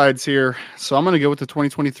upsides here. So I'm going to go with the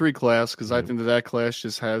 2023 class because I think that class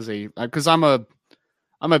just has because I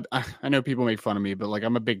know people make fun of me, but like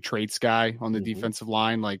I'm a big traits guy on the defensive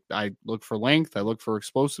line. Like I look for length, I look for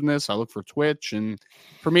explosiveness, I look for twitch. And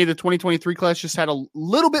for me, the 2023 class just had a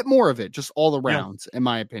little bit more of it, just all around, in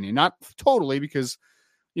my opinion. Not totally because,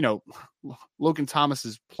 Logan Thomas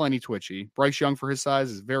is plenty twitchy. Bryce Young for his size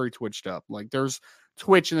is very twitched up. Like there's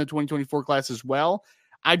twitch in the 2024 class as well.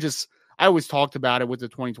 I always talked about it with the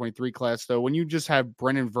 2023 class, though. When you just have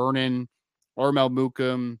Brennan Vernon, Armel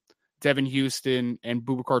Mukum, Devin Houston, and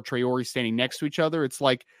Boubacar Traore standing next to each other, it's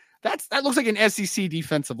like that looks like an SEC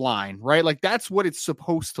defensive line, right? Like that's what it's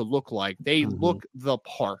supposed to look like. They look the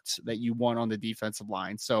parts that you want on the defensive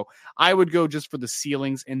line. So I would go just for the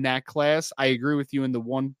ceilings in that class. I agree with you in the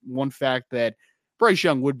one fact that Bryce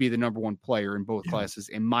Young would be the number one player in both classes,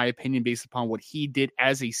 in my opinion, based upon what he did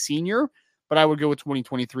as a senior. But I would go with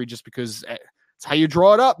 2023 just because it's how you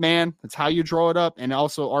draw it up, man. It's how you draw it up. And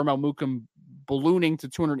also Armel Mukum ballooning to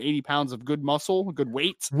 280 pounds of good muscle, good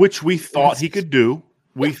weight. Which we thought he could do.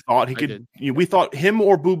 We thought he could. We thought him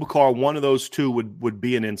or Boubacar, one of those two would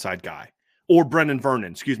be an inside guy. Or Brendan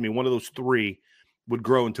Vernon, one of those three would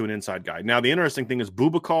grow into an inside guy. Now, the interesting thing is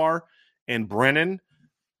Boubacar and Brennan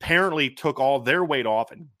apparently took all their weight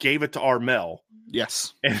off and gave it to Armel.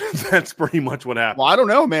 Yes. And that's pretty much what happened. Well, I don't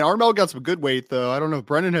know, man. Armel got some good weight, though. I don't know if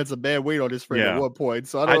Brennan had some bad weight on his frame at one point.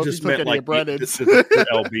 So I don't know if he took any of Brennan's. The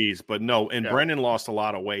LBs. But no, and Brennan lost a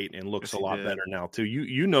lot of weight and looks a lot better now, too.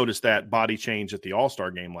 You noticed that body change at the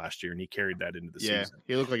All-Star game last year, and he carried that into the season.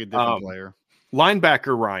 He looked like a different player.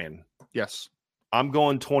 Linebacker, Ryan. Yes. I'm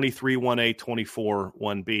going 23 1A, 24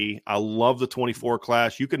 1B. I love the 24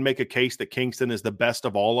 class. You can make a case that Kingston is the best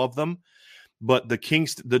of all of them. But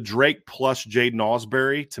the Drake plus Jaden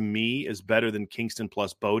Ausberry, to me, is better than Kingston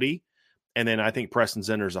plus Bodie. And then I think Preston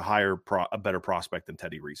Zinner is a better prospect than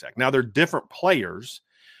Teddy Rizak. Now, they're different players,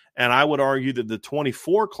 and I would argue that the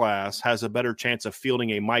 24 class has a better chance of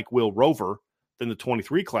fielding a Mike Will Rover than the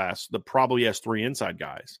 23 class that probably has three inside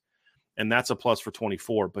guys. And that's a plus for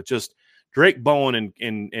 24. But just Drake Bowen and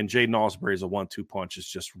Jaden Ausberry as a 1-2 punch is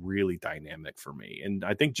just really dynamic for me. And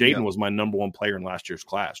I think Jaden was my number one player in last year's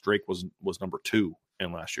class. Drake was number 2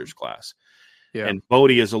 in last year's class. Yeah. And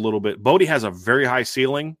Bodie has a very high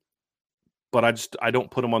ceiling, but I don't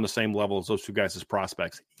put him on the same level as those two guys as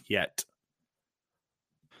prospects yet.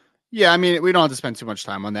 Yeah, I mean, we don't have to spend too much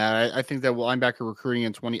time on that. I think that linebacker recruiting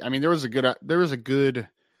in 20. I mean, there was a good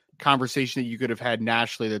conversation that you could have had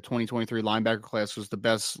nationally. The 2023 linebacker class was the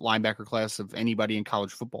best linebacker class of anybody in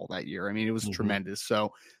college football that year. I mean, it was tremendous.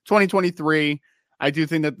 So 2023, I do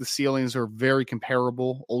think that the ceilings are very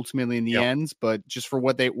comparable ultimately in the end, but just for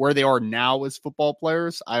where they are now as football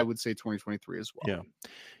players, I would say 2023 as well.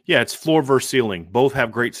 Yeah, it's floor versus ceiling. Both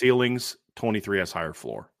have great ceilings. 23 has higher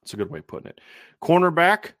floor. It's a good way of putting it.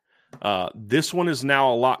 Cornerback, this one is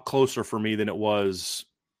now a lot closer for me than it was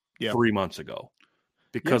 3 months ago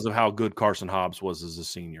because of how good Carson Hobbs was as a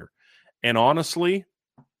senior. And honestly,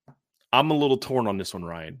 I'm a little torn on this one,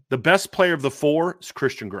 Ryan. The best player of the 4 is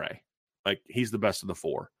Christian Gray. Like, he's the best of the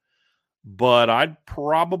 4. But I'd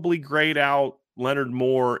probably grade out Leonard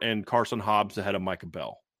Moore and Carson Hobbs ahead of Micah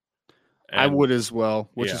Bell. And, I would as well,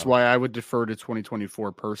 which is why I would defer to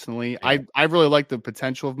 2024 personally. Yeah. I really like the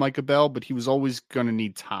potential of Micah Bell, but he was always going to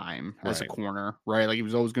need time as a corner, right? Like, he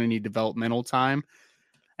was always going to need developmental time.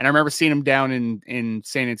 And I remember seeing him down in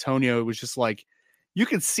San Antonio. It was just like, you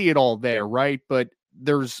could see it all there, right? But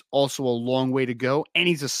there's also a long way to go. And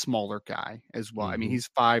he's a smaller guy as well. I mean, he's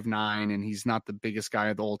 5'9", and he's not the biggest guy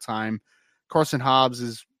of the whole time. Carson Hobbs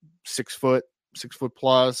is 6 foot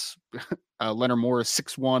plus. Leonard Moore is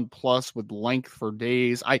 6'1" plus with length for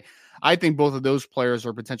days. I think both of those players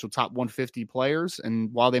are potential top 150 players.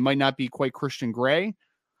 And while they might not be quite Christian Gray,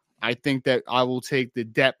 I think that I will take the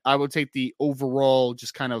depth. I will take the overall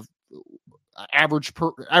just kind of average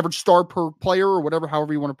star per player or whatever,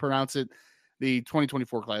 however you want to pronounce it. The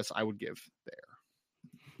 2024 class I would give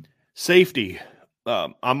there. Safety.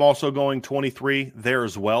 I'm also going 23 there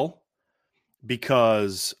as well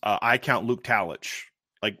because I count Luke Talich.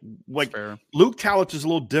 Like Luke Talich is a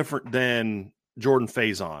little different than Jordan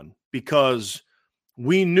Faison because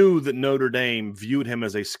we knew that Notre Dame viewed him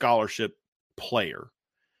as a scholarship player.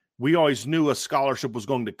 We always knew a scholarship was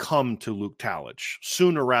going to come to Luke Talich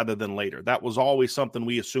sooner rather than later. That was always something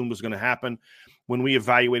we assumed was going to happen. When we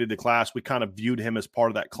evaluated the class, we kind of viewed him as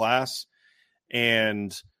part of that class.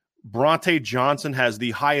 And Bronte Johnson has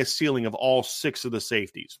the highest ceiling of all 6 of the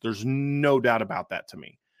safeties. There's no doubt about that to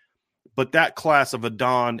me. But that class of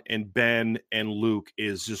Adon and Ben and Luke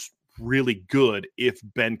is just really good if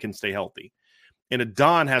Ben can stay healthy. And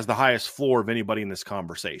Adon has the highest floor of anybody in this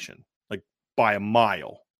conversation, like by a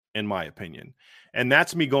mile, in my opinion. And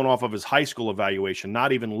that's me going off of his high school evaluation,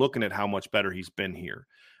 not even looking at how much better he's been here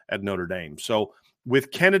at Notre Dame. So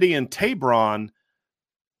with Kennedy and Tabron,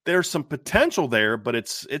 there's some potential there, but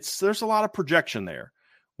there's a lot of projection there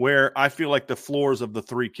where I feel like the floors of the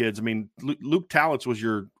 3 kids. I mean, Luke Tallitz was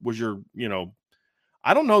your,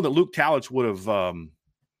 I don't know that Luke Tallitz would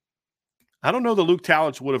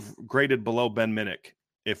have graded below Ben Minnick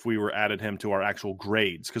if we were added him to our actual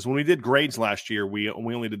grades. Because when we did grades last year, we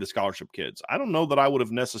only did the scholarship kids. I don't know that I would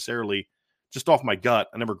have necessarily, just off my gut,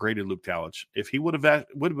 I never graded Luke Tallitz. If he would have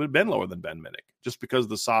been lower than Ben Minnick, just because of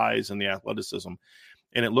the size and the athleticism.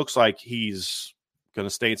 And it looks like he's going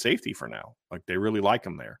to stay at safety for now. Like they really like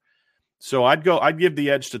him there. So I'd give the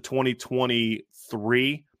edge to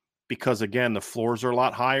 2023 because, again, the floors are a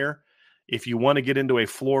lot higher. If you want to get into a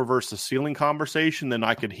floor versus ceiling conversation, then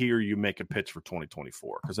I could hear you make a pitch for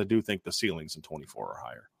 2024 because I do think the ceilings in 24 are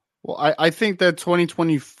higher. Well, I think that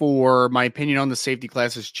 2024, my opinion on the safety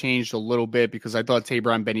class has changed a little bit because I thought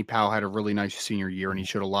Tabron Benny Powell had a really nice senior year and he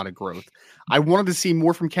showed a lot of growth. I wanted to see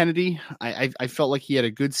more from Kennedy. I felt like he had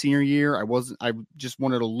a good senior year. I just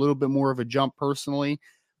wanted a little bit more of a jump personally.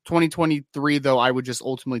 2023, though, I would just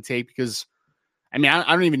ultimately take because, I mean,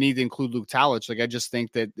 I don't even need to include Luke Tallitz. Like, I just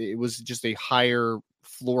think that it was just a higher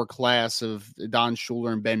floor class of Don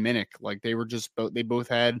Schuler and Ben Minnick. Like, they both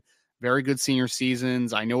had very good senior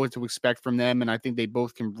seasons. I know what to expect from them, and I think they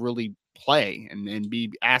both can really play and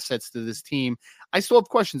be assets to this team. I still have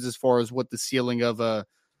questions as far as what the ceiling of a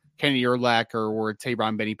Kennedy Urlacher or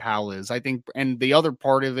Tabron Benny Powell is. I think, and the other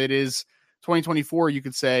part of it is 2024, you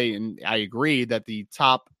could say, and I agree, that the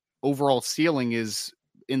top overall ceiling is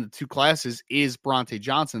in the 2 classes is Bronte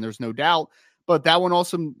Johnson. There's no doubt, but that one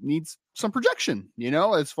also needs some projection,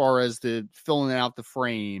 as far as the filling out the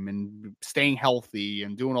frame and staying healthy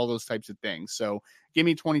and doing all those types of things. So give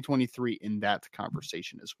me 2023 in that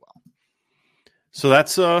conversation as well. So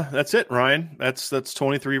that's it, Ryan. That's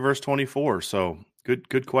 23 versus 24. So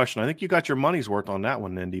good question. I think you got your money's worth on that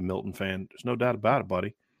one, Indy Milton fan. There's no doubt about it,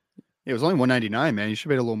 buddy. It was only $199, man. You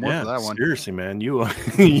should have paid a little more for that one. Seriously, man. You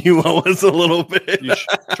owe us a little bit. You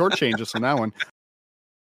shortchange us on that one.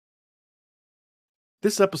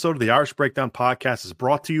 This episode of the Irish Breakdown Podcast is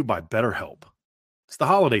brought to you by BetterHelp. It's the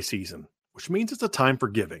holiday season, which means it's a time for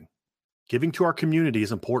giving. Giving to our community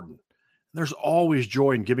is important. And there's always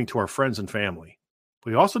joy in giving to our friends and family.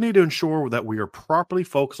 We also need to ensure that we are properly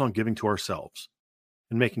focused on giving to ourselves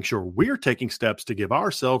and making sure we're taking steps to give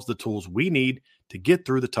ourselves the tools we need to get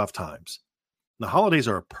through the tough times. The holidays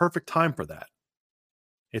are a perfect time for that.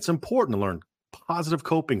 It's important to learn positive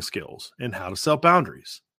coping skills and how to set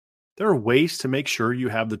boundaries. There are ways to make sure you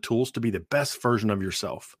have the tools to be the best version of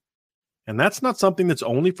yourself. And that's not something that's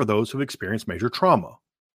only for those who've experienced major trauma.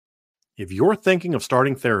 If you're thinking of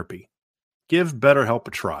starting therapy, give BetterHelp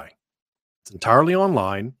a try. It's entirely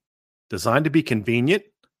online, designed to be convenient,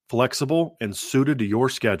 flexible, and suited to your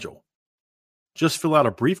schedule. Just fill out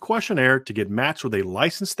a brief questionnaire to get matched with a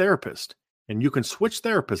licensed therapist, and you can switch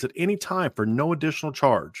therapists at any time for no additional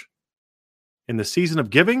charge. In the season of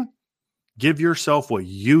giving, give yourself what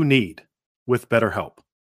you need with BetterHelp.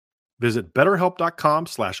 Visit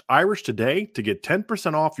BetterHelp.com/Irish today to get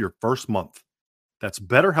 10% off your first month. That's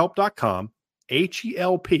BetterHelp.com,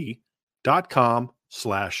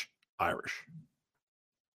 HELP.com/Irish.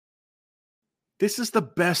 This is the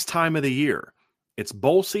best time of the year. It's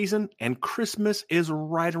bowl season and Christmas is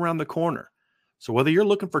right around the corner. So whether you're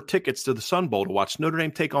looking for tickets to the Sun Bowl to watch Notre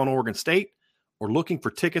Dame take on Oregon State, or looking for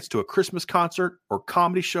tickets to a Christmas concert or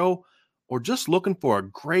comedy show, or just looking for a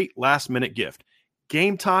great last-minute gift,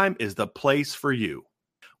 Game Time is the place for you.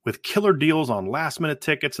 With killer deals on last-minute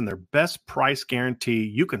tickets and their best price guarantee,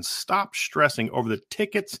 you can stop stressing over the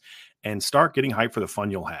tickets and start getting hyped for the fun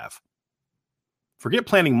you'll have. Forget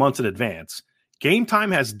planning months in advance. Game Time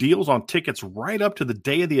has deals on tickets right up to the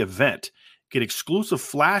day of the event. Get exclusive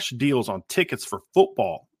flash deals on tickets for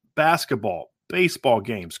football, basketball, baseball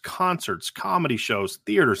games, concerts, comedy shows,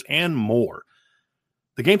 theaters, and more.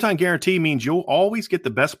 The Game Time guarantee means you'll always get the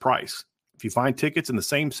best price. If you find tickets in the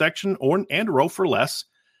same section and row for less,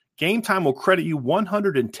 Game Time will credit you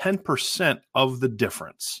 110% of the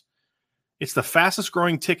difference. It's the fastest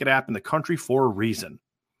growing ticket app in the country for a reason.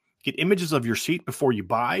 Get images of your seat before you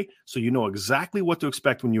buy so you know exactly what to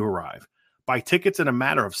expect when you arrive. Buy tickets in a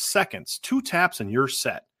matter of seconds, 2 taps and you're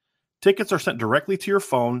set. Tickets are sent directly to your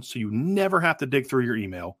phone, so you never have to dig through your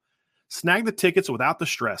email. Snag the tickets without the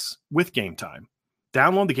stress with Game Time.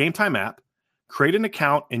 Download the Game Time app, create an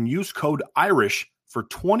account, and use code IRISH for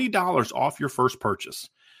 $20 off your first purchase.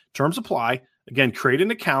 Terms apply. Again, create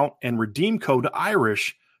an account and redeem code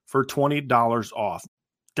IRISH for $20 off.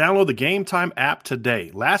 Download the Game Time app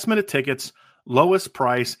today. Last minute tickets, lowest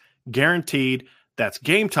price, guaranteed. That's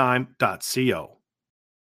gametime.co.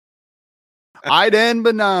 Aiden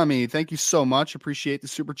Benami, thank you so much. Appreciate the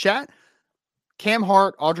super chat. Cam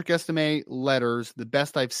Hart, Audric Estime letters, the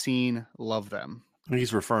best I've seen. Love them.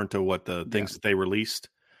 He's referring to what the things that they released.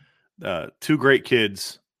 Two great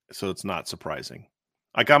kids, so it's not surprising.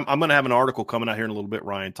 Like I'm going to have an article coming out here in a little bit,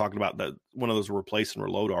 Ryan, talking about one of those replace and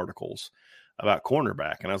reload articles about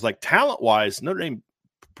cornerback. And I was like, talent-wise, Notre Dame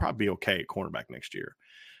probably be okay at cornerback next year.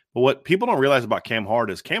 But what people don't realize about Cam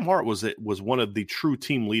Hart is Cam Hart was one of the true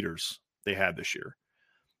team leaders they had this year.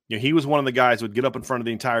 You know, he was one of the guys who would get up in front of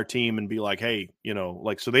the entire team and be like, hey, you know,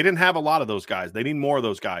 like, so they didn't have a lot of those guys. They need more of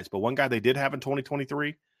those guys. But one guy they did have in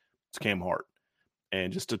 2023, it's Cam Hart.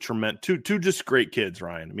 And just a tremendous, two just great kids,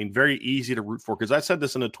 Ryan. I mean, very easy to root for. Because I said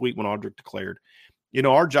this in a tweet when Audric declared, you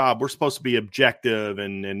know, our job, we're supposed to be objective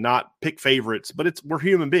and not pick favorites, but we're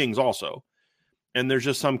human beings also. And there's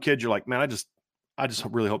just some kids you're like, man, I just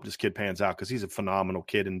really hope this kid pans out because he's a phenomenal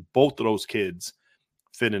kid. And both of those kids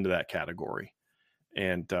fit into that category.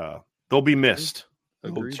 And they'll be missed.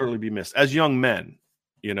 Agreed. They'll certainly be missed. As young men,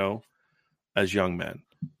 you know, as young men.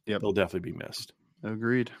 Yep. They'll definitely be missed.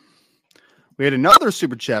 Agreed. We had another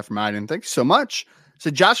super chat from Aiden. Thanks so much.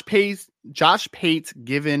 So Josh Pate's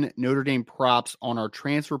given Notre Dame props on our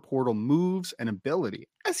transfer portal moves and ability.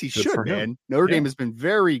 As he Good should, for man. him. Notre Yeah. Dame has been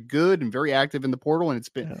very good and very active in the portal, and it's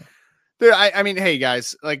been Yeah. I mean, hey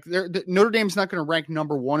guys, like Notre Dame's not going to rank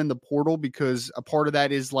number one in the portal because a part of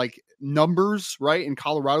that is like numbers, right? And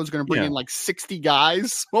Colorado's going to bring in like 60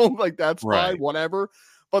 guys. So like that's fine, whatever.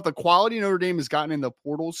 But the quality Notre Dame has gotten in the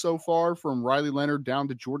portal so far, from Riley Leonard down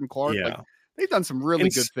to Jordan Clark, like they've done some really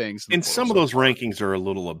good things. And some of those rankings are a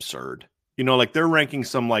little absurd. You know, like they're ranking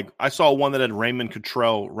some, like I saw one that had Raymond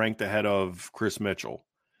Cottrell ranked ahead of Chris Mitchell.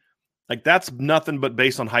 Like that's nothing but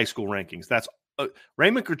based on high school rankings. That's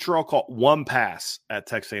Raymond Cottrell caught one pass at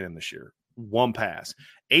Texas A&M this year. One pass.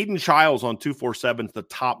 Aiden Childs on 247 is the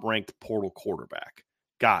top-ranked portal quarterback.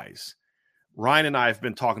 Guys, Ryan and I have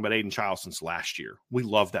been talking about Aiden Childs since last year. We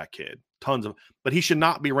love that kid. But he should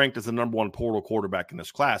not be ranked as the number one portal quarterback in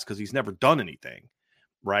this class because he's never done anything,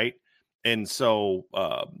 right? And so,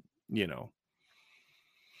 you know,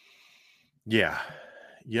 yep.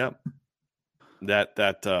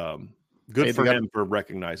 Good for him for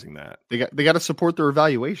recognizing that. They got to support their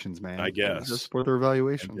evaluations, man. I guess. Support their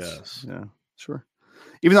evaluations. Yes. Yeah, sure.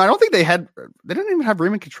 Even though I don't think they didn't even have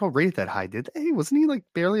Raymond Cottrell rated that high, did they? Wasn't he like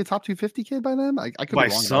barely a top 250 kid by then? I could by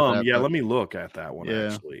be wrong some. about that, yeah, let me look at that one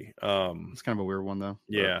actually. It's kind of a weird one though.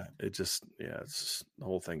 Yeah, it's just the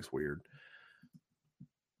whole thing's weird.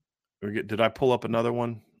 Did I pull up another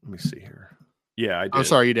one? Let me see here. Yeah, I did. I'm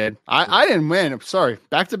sorry, you did. I didn't win. I'm sorry.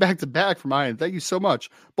 Back to back from Ian. Thank you so much.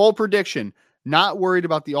 Bold prediction. Not worried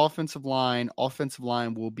about the offensive line. Offensive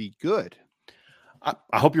line will be good.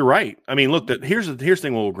 I hope you're right. I mean, look, here's the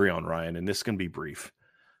thing we'll agree on, Ryan, and this can be brief.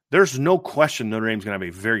 There's no question Notre Dame's going to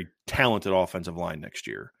have a very talented offensive line next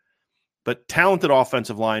year. But talented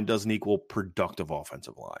offensive line doesn't equal productive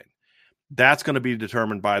offensive line. That's going to be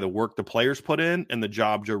determined by the work the players put in and the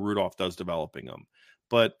job Joe Rudolph does developing them.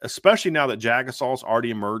 But especially now that Jagasal's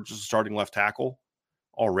already emerged as a starting left tackle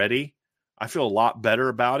already, I feel a lot better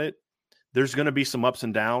about it. There's going to be some ups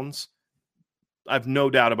and downs. I have no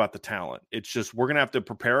doubt about the talent. It's just we're going to have to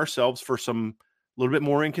prepare ourselves for some little bit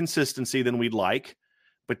more inconsistency than we'd like.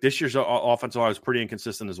 But this year's offensive line is pretty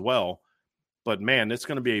inconsistent as well. But, man, it's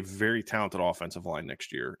going to be a very talented offensive line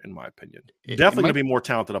next year, in my opinion. Definitely going to be more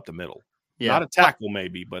talented up the middle. Yeah. Not a tackle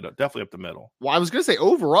maybe, but definitely up the middle. Well, I was going to say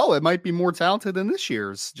overall, it might be more talented than this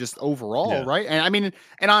year's just overall, right? And I mean,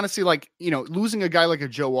 and honestly, like, you know, losing a guy like a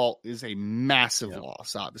Joe Alt is a massive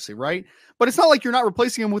loss, obviously, right? But it's not like you're not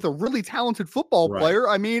replacing him with a really talented football player.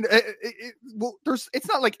 I mean, it's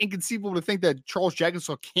not like inconceivable to think that Charles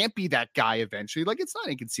Jagasaw can't be that guy eventually. Like, it's not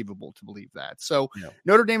inconceivable to believe that. So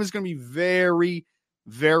Notre Dame is going to be very,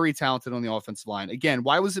 very talented on the offensive line. Again,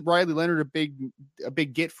 why was it Riley Leonard a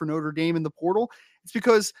big get for Notre Dame in the portal? It's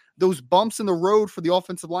because those bumps in the road for the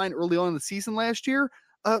offensive line early on in the season last year,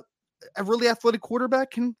 a really athletic quarterback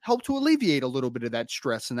can help to alleviate a little bit of that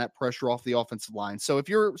stress and that pressure off the offensive line. So if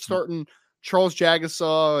you're starting Charles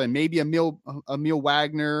Jagasaw and maybe Emil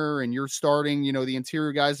Wagner, and you're starting, you know, the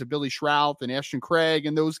interior guys of Billy Shrouth and Ashton Craig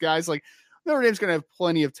and those guys, like, Notre Dame's going to have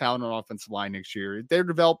plenty of talent on offensive line next year. If they're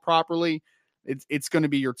developed properly, it's going to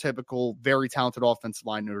be your typical very talented offensive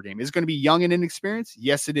line. Notre Dame is going to be young and inexperienced.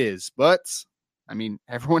 Yes, it is. But I mean,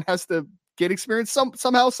 everyone has to get experience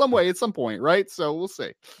somehow, some way at some point, right? So we'll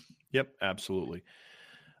see. Yep, absolutely.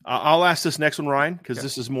 I'll ask this next one, Ryan, because Okay.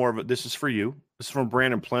 this is for you. This is from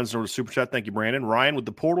Brandon Plensner with Super Chat. Thank you, Brandon. Ryan, with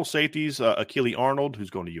the portal safeties, Akili Arnold, who's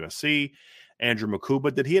going to USC, Andrew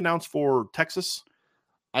Makuba. Did he announce for Texas?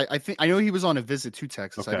 I think I know he was on a visit to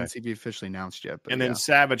Texas. Okay. I didn't see if he officially announced yet. But And then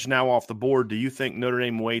Savage now off the board. Do you think Notre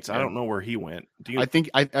Dame waits? Yeah. I don't know where he went. Do you? I think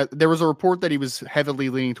there was a report that he was heavily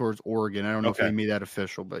leaning towards Oregon. I don't know if Okay. they made that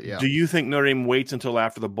official, but yeah. Do you think Notre Dame waits until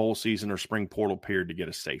after the bowl season or spring portal period to get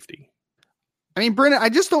a safety? I mean, Brennan, I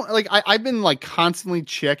just don't like. I've been like constantly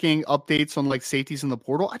checking updates on like safeties in the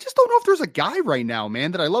portal. I just don't know if there's a guy right now,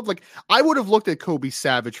 man, that I love. Like, I would have looked at Kobe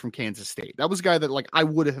Savage from Kansas State. That was a guy that like I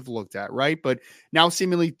would have looked at, right? But now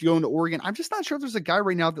seemingly going to Oregon, I'm just not sure if there's a guy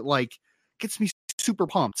right now that like gets me super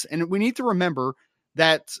pumped. And we need to remember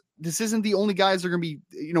that this isn't the only guys that are going to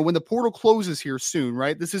be, when the portal closes here soon,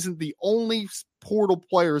 right? This isn't the only portal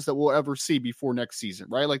players that we'll ever see before next season,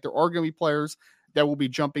 right? Like there are going to be players that will be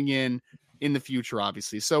jumping in the future,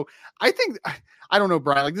 obviously. So I think, I don't know,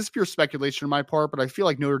 Brian, like this is pure speculation on my part, but I feel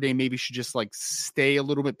like Notre Dame maybe should just like stay a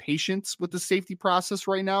little bit patient with the safety process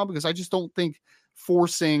right now, because I just don't think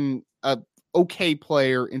forcing a okay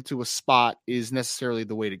player into a spot is necessarily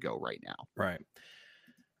the way to go right now. Right.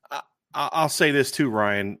 I'll say this too,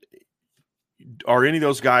 Ryan. Are any of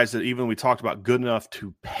those guys that even we talked about good enough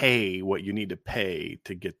to pay what you need to pay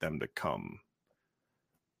to get them to come?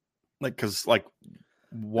 Like, because like,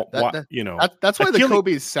 that's why the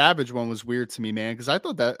Kobe Savage one was weird to me, man. Because I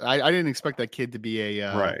thought that I didn't expect that kid to be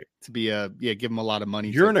give him a lot of money.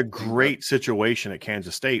 You're in a great situation at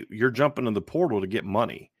Kansas State. You're jumping in the portal to get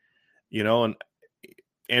money, and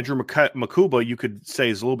Andrew Makuba, you could say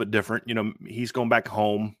is a little bit different. He's going back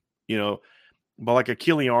home, but like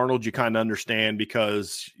Akili Arnold, you kind of understand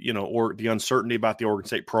because, or the uncertainty about the Oregon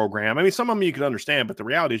State program. I mean, some of them you can understand, but the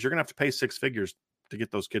reality is you're going to have to pay six figures to get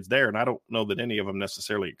those kids there. And I don't know that any of them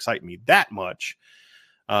necessarily excite me that much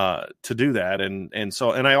to do that. And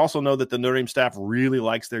I also know that the Notre Dame staff really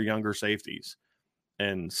likes their younger safeties.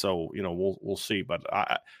 And so, we'll see. But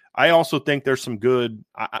I also think there's some good,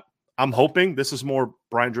 I'm hoping this is more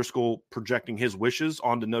Brian Driscoll projecting his wishes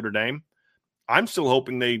onto Notre Dame. I'm still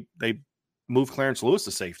hoping they move Clarence Lewis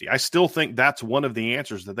to safety. I still think that's one of the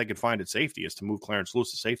answers that they could find at safety is to move Clarence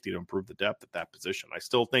Lewis to safety to improve the depth at that position. I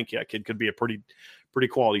still think, kid could be a pretty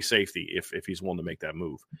quality safety if he's willing to make that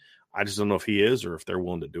move. I just don't know if he is or if they're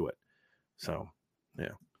willing to do it. So, yeah.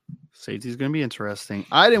 Safety's going to be interesting.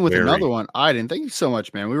 Another one. Aiden, thank you so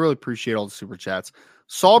much, man. We really appreciate all the super chats.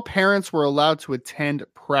 Saw parents were allowed to attend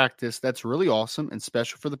practice. That's really awesome and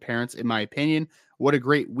special for the parents, in my opinion. What a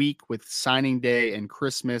great week with signing day and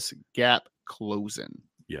Christmas gap closing.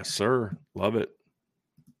 Yes, sir. Love it.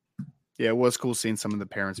 Yeah, it was cool seeing some of the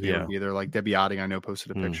parents be able to be there. Like Debbie Otting, I know,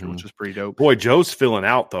 posted a picture, which was pretty dope. Boy, Joe's filling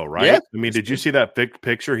out, though, right? Yeah, I mean, did you see that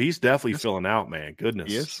picture? He's definitely filling out, man.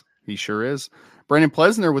 Goodness. Yes, he sure is. Brandon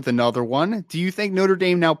Plesner with another one. Do you think Notre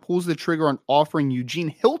Dame now pulls the trigger on offering Eugene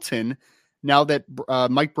Hilton now that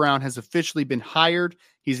Mike Brown has officially been hired?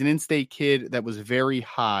 He's an in-state kid that was very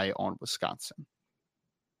high on Wisconsin.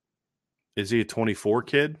 Is he a 24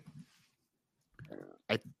 kid?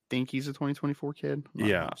 I think he's a 2024 kid.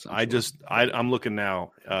 Yeah, I'm looking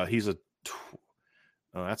now. He's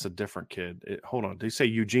that's a different kid. Hold on. Did he say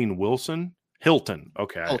Eugene Wilson? Hilton.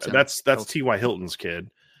 Okay. Hilton. That's Hilton. T.Y. Hilton's kid.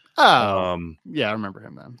 Oh, yeah, I remember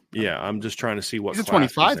him then. Yeah, I'm just trying to see what. He's a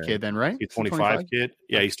 25 kid then, right? He's 25 kid?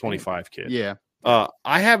 Yeah, he's 25 kid. Yeah.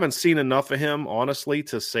 I haven't seen enough of him, honestly,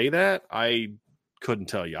 to say that. I couldn't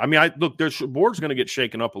tell you. I mean, there's board's going to get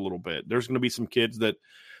shaken up a little bit. There's going to be some kids that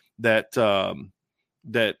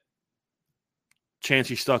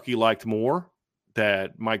Chancey Stuckey liked more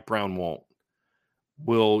that Mike Brown won't.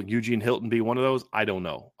 Will Eugene Hilton be one of those? I don't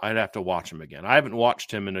know. I'd have to watch him again. I haven't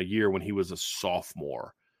watched him in a year when he was a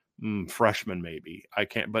sophomore, freshman maybe. I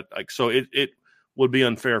can't, but so it would be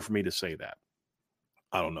unfair for me to say that.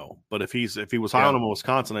 I don't know. But if he was high on him in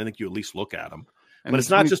Wisconsin, I think you at least look at him. And but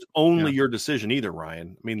it's not just only your decision either,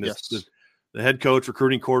 Ryan. I mean, the head coach,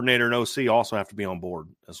 recruiting coordinator, and OC also have to be on board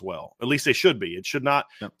as well. At least they should be. It should not.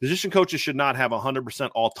 Yep. Position coaches should not have 100%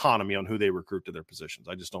 autonomy on who they recruit to their positions.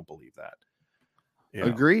 I just don't believe that. Yeah.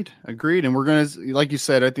 Agreed. And we're going to, like you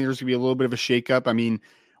said, I think there's going to be a little bit of a shakeup. I mean,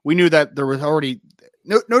 we knew that there was already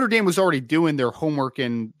Notre Dame was already doing their homework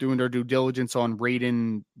and doing their due diligence on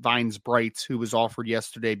Raiden Vines Brights, who was offered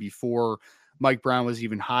yesterday before Mike Brown was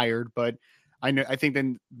even hired. But I think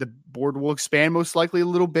then the board will expand most likely a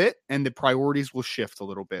little bit, and the priorities will shift a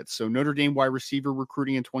little bit. So Notre Dame wide receiver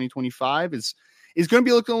recruiting in 2025 is going to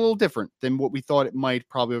be looking a little different than what we thought it might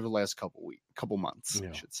probably over the last couple months,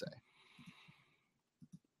 I should say.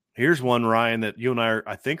 Here's one, Ryan, that you and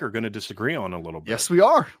I think are going to disagree on a little bit. Yes, we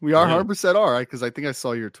are. We are 100% all right, because I think I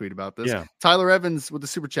saw your tweet about this. Yeah. Tyler Evans with the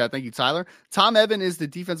super chat. Thank you, Tyler. Tom Evan is the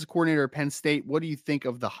defensive coordinator at Penn State. What do you think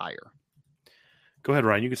of the hire? Go ahead,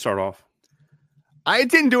 Ryan. You can start off. I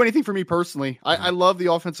didn't do anything for me personally. I love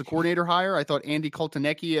the offensive coordinator hire. I thought Andy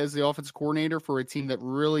Koltanecki as the offensive coordinator for a team that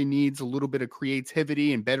really needs a little bit of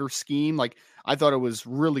creativity and better scheme. Like, I thought it was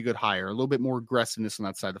really good hire, a little bit more aggressiveness on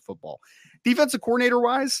that side of football. Defensive coordinator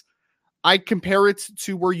wise, I compare it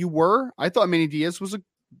to where you were. I thought Manny Diaz was a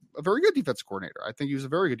very good defensive coordinator. I think he was a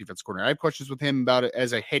very good defensive coordinator. I have questions with him about it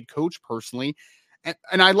as a head coach personally.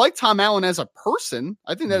 And I like Tom Allen as a person.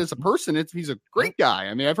 I think that as a person, he's a great guy.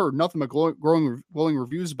 I mean, I've heard nothing but glowing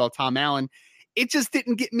reviews about Tom Allen. It just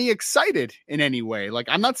didn't get me excited in any way. Like,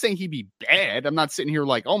 I'm not saying he'd be bad. I'm not sitting here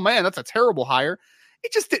like, oh man, that's a terrible hire.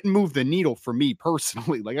 It just didn't move the needle for me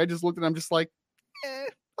personally. Like, I just looked at him just like,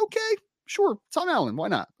 okay, sure. Tom Allen. Why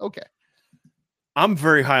not? Okay. I'm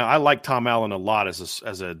very high. I like Tom Allen a lot as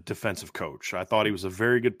a defensive coach. I thought he was a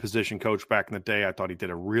very good position coach back in the day. I thought he did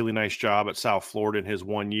a really nice job at South Florida in his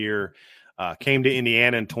 1 year. Came to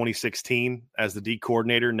Indiana in 2016 as the D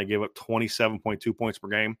coordinator, and they gave up 27.2 points per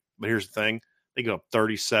game. But here's the thing. They gave up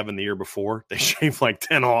 37 the year before. They shaved like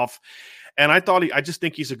 10 off. And I just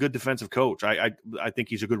think he's a good defensive coach. I think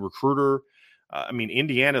he's a good recruiter. I mean,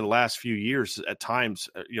 Indiana the last few years at times,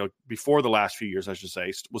 before the last few years, I should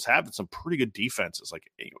say, was having some pretty good defenses, like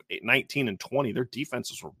 19 and 20. Their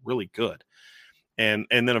defenses were really good. And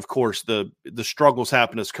then, of course, the struggles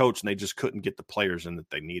happened as coach, and they just couldn't get the players in that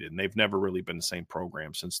they needed. And they've never really been the same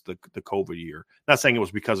program since the COVID year. Not saying it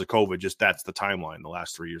was because of COVID, just that's the timeline. The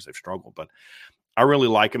last 3 years they've struggled. But I really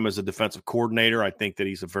like him as a defensive coordinator. I think that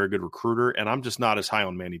he's a very good recruiter, and I'm just not as high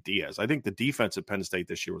on Manny Diaz. I think the defense at Penn State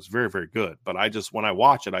this year was very, very good. But when I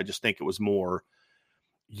watch it, I just think it was more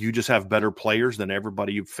you just have better players than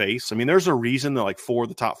everybody you face. I mean, there's a reason that like 4 of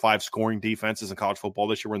the top 5 scoring defenses in college football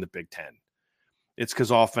this year were in the Big Ten. It's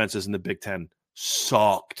because offenses in the Big Ten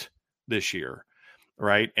sucked this year,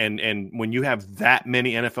 right? And when you have that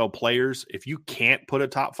many NFL players, if you can't put a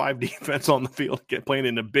top 5 defense on the field, playing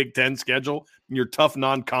in a Big Ten schedule, and your tough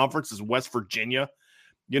non-conference is West Virginia,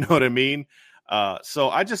 you know what I mean? So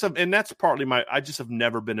I just have, and that's partly I just have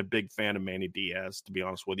never been a big fan of Manny Diaz, to be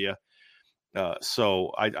honest with you.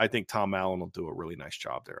 So I think Tom Allen will do a really nice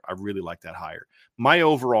job there. I really like that hire. My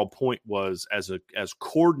overall point was as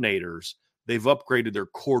coordinators, they've upgraded their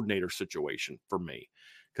coordinator situation for me.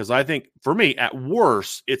 Because I think, for me, at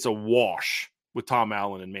worst, it's a wash with Tom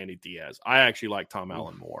Allen and Manny Diaz. I actually like Tom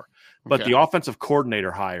Allen more. But the offensive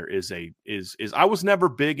coordinator hire is I was never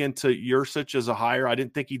big into Yurcich as a hire. I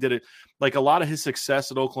didn't think he did it. Like, a lot of his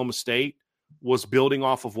success at Oklahoma State was building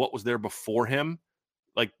off of what was there before him.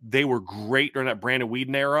 Like, they were great during that Brandon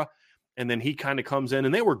Weeden era. And then he kind of comes in,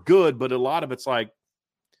 and they were good, but a lot of it's like,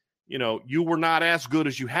 you were not as good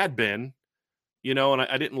as you had been. And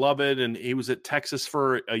I didn't love it. And he was at Texas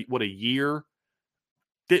for a year.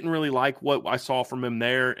 Didn't really like what I saw from him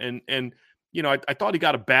there. And I thought he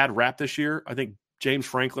got a bad rap this year. I think James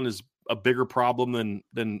Franklin is a bigger problem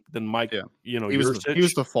than Mike. Yeah. He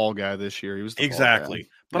was the fall guy this year. He was the exactly.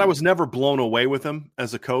 But I was never blown away with him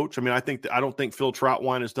as a coach. I mean, I don't think Phil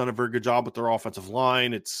Troutwine has done a very good job with their offensive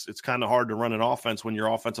line. It's kind of hard to run an offense when your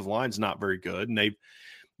offensive line's not very good. And they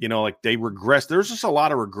regressed. There's just a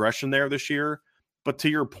lot of regression there this year. But to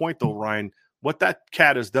your point, though, Ryan, what that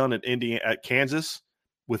cat has done at Kansas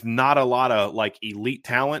with not a lot of like elite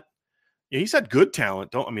talent, he's had good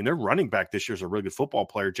talent. Their running back this year is a really good football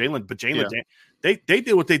player, Jalen. But they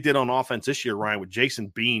did what they did on offense this year, Ryan, with Jason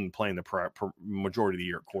Bean playing the majority of the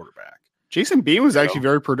year at quarterback. Jason Bean was actually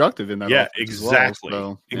very productive in that. Yeah, exactly.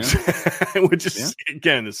 Well, so, which is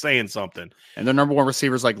again is saying something. And their number one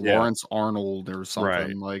receivers like Lawrence Arnold or something.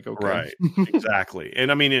 Right. Like, okay, right, exactly. And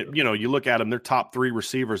you look at them; their top 3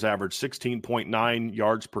 receivers average 16.9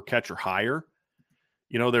 yards per catch or higher.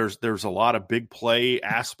 There's a lot of big play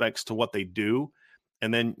aspects to what they do.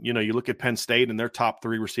 And then, you look at Penn State and their top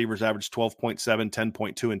 3 receivers average 12.7,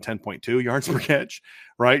 10.2, and 10.2 yards per catch,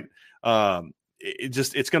 right?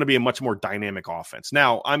 It's going to be a much more dynamic offense.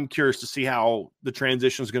 Now, I'm curious to see how the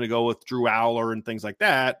transition is going to go with Drew Aller and things like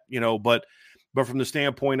that, but from the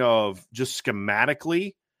standpoint of just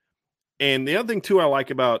schematically. And the other thing, too, I like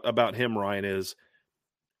about him, Ryan, is,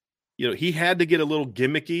 he had to get a little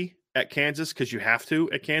gimmicky at Kansas because you have to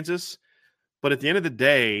at Kansas. But at the end of the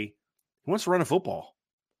day, he wants to run a football.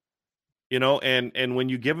 and when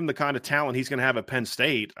you give him the kind of talent he's going to have at Penn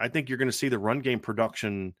State, I think you're going to see the run game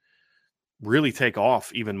production really take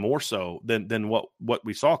off even more so than what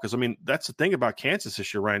we saw. Because, I mean, that's the thing about Kansas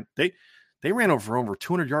this year, Ryan. They ran over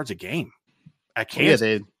 200 yards a game at Kansas.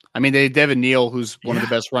 Yeah, they had Devin Neal, who's one of the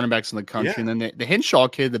best running backs in the country. Yeah. And then the Henshaw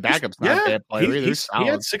kid, the backup's not a bad player either. He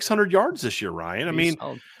had 600 yards this year, Ryan. I mean,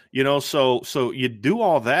 solid. So you do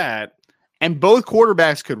all that. And both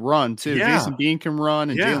quarterbacks could run too. Yeah. Jason Bean can run,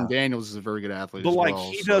 and Yeah. Jalen Daniels is a very good athlete. But as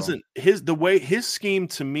well, doesn't the way his scheme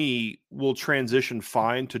to me will transition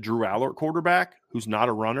fine to Drew Allard quarterback, who's not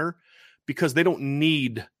a runner, because they don't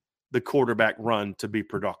need the quarterback run to be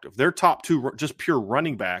productive. Their top two just pure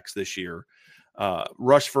running backs this year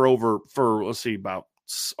rushed for let's see, about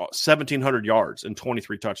 1,700 yards and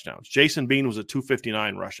 23 touchdowns. Jason Bean was at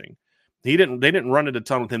 259 rushing. They didn't run it a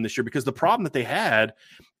ton with him this year because the problem that they had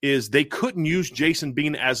is they couldn't use Jason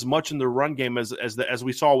Bean as much in the run game as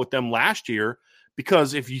we saw with them last year,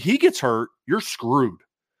 because if he gets hurt, you're screwed.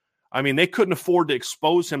 I mean, they couldn't afford to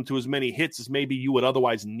expose him to as many hits as maybe you would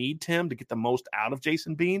otherwise need him to get the most out of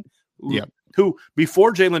Jason Bean, who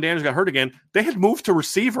before Jalen Daniels got hurt again, they had moved to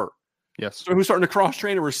receiver. Yes. So who's starting to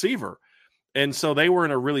cross-train a receiver. And so they were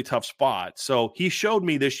in a really tough spot. So he showed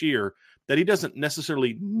me this year that he doesn't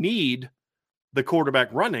necessarily need the quarterback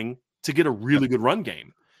running to get a really good run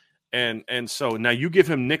game. And so now you give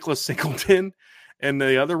him Nicholas Singleton and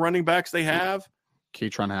the other running backs they have.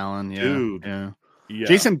 Katron Allen, Dude. Yeah. Yeah.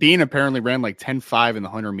 Jason Bean apparently ran like 10.5 in the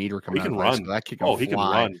 100-meter coming He can out of run. high school. That kid He can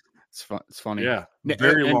run. It's funny. Yeah.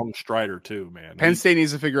 Very long strider too, man. Penn State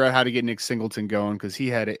needs to figure out how to get Nick Singleton going, because he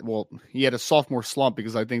had a sophomore slump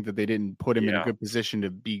because I think that they didn't put him in a good position to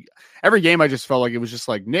be. Every game I just felt like it was just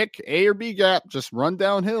like, Nick, A or B gap, just run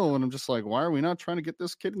downhill. And I'm just like, why are we not trying to get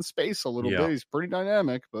this kid in space a little bit? He's pretty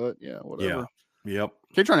dynamic, but whatever. Yeah. Yep.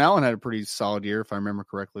 Katron Allen had a pretty solid year, if I remember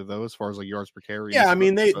correctly, though, as far as like yards per carry. Yeah, I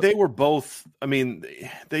mean, they were both, I mean,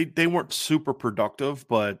 they weren't super productive,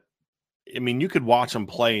 but I mean, you could watch them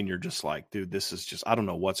play and you're just like, dude, this is just, I don't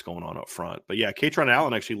know what's going on up front. But yeah, Katron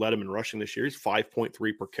Allen actually led him in rushing this year. He's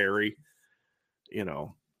 5.3 per carry.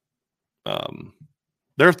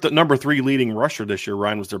 They're the number 3 leading rusher this year.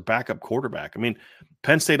 Ryan was their backup quarterback. I mean,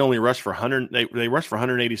 Penn State only rushed for 100. They rushed for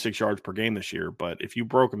 186 yards per game this year. But if you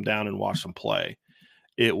broke them down and watched them play,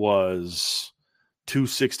 it was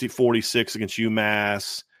 260, 46 against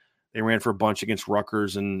UMass. They ran for a bunch against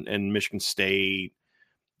Rutgers and Michigan State.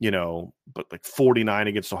 But like 49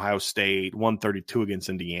 against Ohio State, 132 against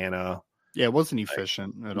Indiana. Yeah, it wasn't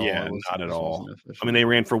efficient at all. Yeah, not at all. I mean, they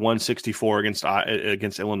ran for 164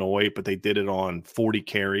 against Illinois, but they did it on 40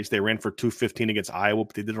 carries. They ran for 215 against Iowa,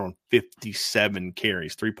 but they did it on 57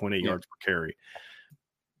 carries, 3.8 yards per carry.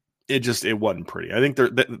 It wasn't pretty. I think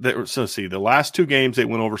the last 2 games they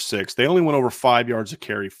went over 6. They only went over 5 yards a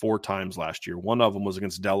carry 4 times last year. One of them was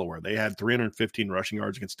against Delaware. They had 315 rushing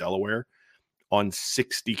yards against Delaware on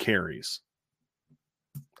 60 carries.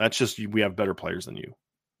 That's just, we have better players than you.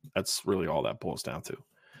 That's really all that boils down to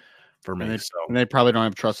for me. And they probably don't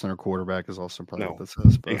have trust in their quarterback is also probably what this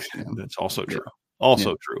is. But, that's also true.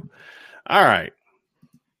 True. All right.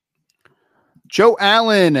 Joe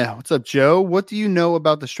Allen. What's up, Joe? What do you know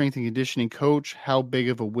about the strength and conditioning coach? How big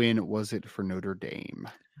of a win was it for Notre Dame?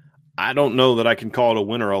 I don't know that I can call it a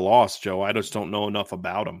win or a loss, Joe. I just don't know enough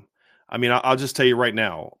about him. I mean, I'll just tell you right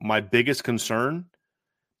now, my biggest concern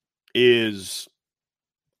is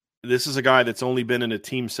this is a guy that's only been in a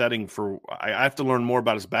team setting for – I have to learn more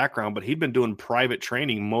about his background, but he'd been doing private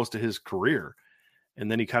training most of his career.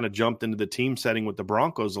 And then he kind of jumped into the team setting with the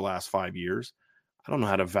Broncos the last 5 years. I don't know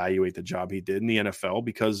how to evaluate the job he did in the NFL,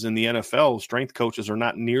 because in the NFL, strength coaches are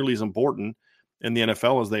not nearly as important in the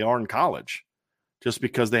NFL as they are in college, just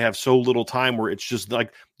because they have so little time where it's just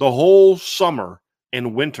like the whole summer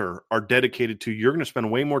and winter are dedicated to, you're going to spend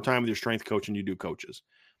way more time with your strength coach than you do coaches.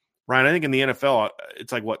 Ryan, I think in the NFL,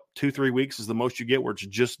 it's like 2-3 weeks is the most you get where it's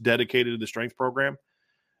just dedicated to the strength program,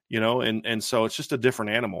 and so it's just a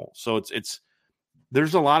different animal. So it's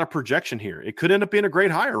there's a lot of projection here. It could end up being a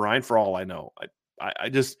great hire, Ryan, for all I know.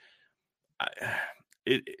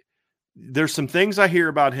 There's some things I hear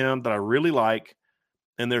about him that I really like,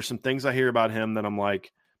 and there's some things I hear about him that I'm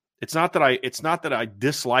like, it's not that I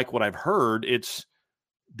dislike what I've heard. It's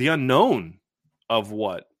the unknown of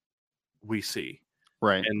what we see.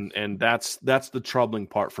 Right. And that's the troubling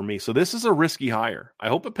part for me. So this is a risky hire. I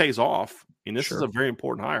hope it pays off. And this is a very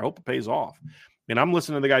important hire. I hope it pays off. And I'm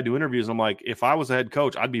listening to the guy do interviews. And I'm like, if I was a head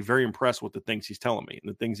coach, I'd be very impressed with the things he's telling me and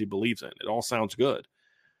the things he believes in. It all sounds good.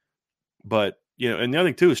 But, and the other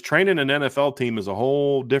thing too is training an NFL team is a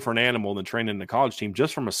whole different animal than training a college team,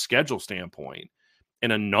 just from a schedule standpoint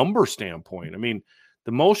and a number standpoint. I mean,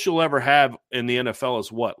 The most you'll ever have in the NFL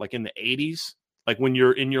is what, like in the 80s? Like when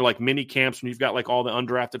you're in your like mini camps, when you've got like all the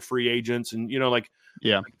undrafted free agents and, like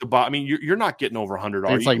I mean, you're not getting over 100,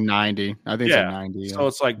 are it's you? like 90. I think it's like 90. Yeah. So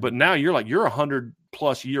it's like, but now you're 100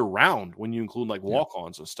 plus year round when you include like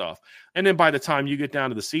walk-ons and stuff. And then by the time you get down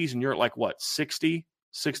to the season, you're at like what, 60,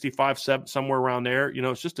 65, 7, somewhere around there.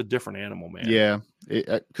 It's just a different animal, man. Yeah,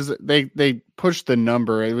 because they pushed the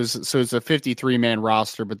number. It's a 53-man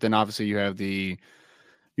roster, but then obviously you have the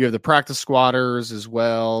practice squatters as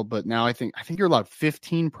well. But now I think you're allowed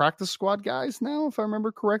 15 practice squad guys now, if I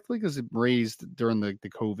remember correctly, because it raised during the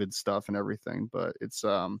COVID stuff and everything. But it's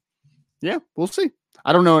we'll see.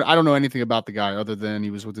 I don't know anything about the guy other than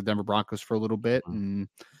he was with the Denver Broncos for a little bit, and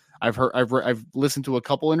I've listened to a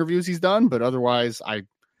couple interviews he's done, but otherwise I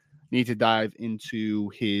need to dive into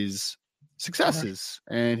his successes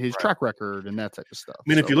and his track record and that type of stuff. I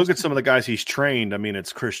mean, if you look at some of the guys he's trained, I mean,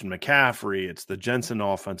 it's Christian McCaffrey, it's the Jensen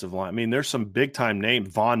offensive line. I mean, there's some big time names,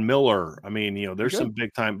 Von Miller. I mean, there's some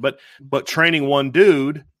big time, but training one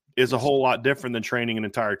dude is a whole lot different than training an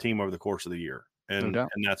entire team over the course of the year. And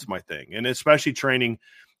that's my thing. And especially training,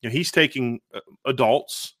 he's taking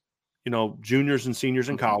adults, juniors and seniors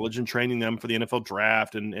in college and training them for the NFL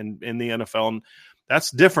draft and in the NFL. And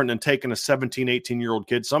that's different than taking a 17, 18-year-old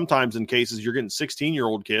kid. Sometimes in cases you're getting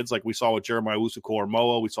 16-year-old kids like we saw with Jeremiah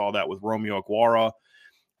Owusu-Koramoah. We saw that with Romeo Okwara,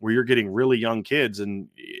 where you're getting really young kids and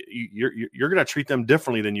you're going to treat them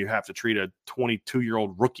differently than you have to treat a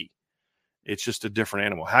 22-year-old rookie. It's just a different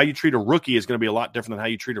animal. How you treat a rookie is going to be a lot different than how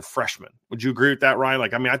you treat a freshman. Would you agree with that, Ryan?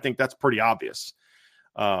 Like, I mean, I think that's pretty obvious.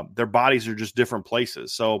 Their bodies are just different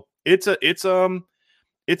places. So it's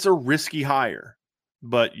a risky hire,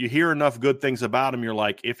 but you hear enough good things about him. You're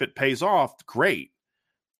like, if it pays off, great.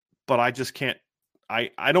 But I just can't,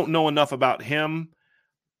 I don't know enough about him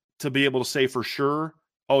to be able to say for sure,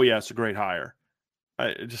 oh yeah, it's a great hire.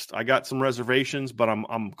 I got some reservations, but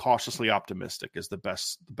I'm cautiously optimistic is the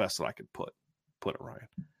best that I could put it, Ryan.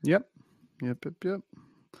 Yep.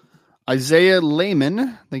 Isaiah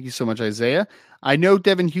Lehman. Thank you so much, Isaiah. I know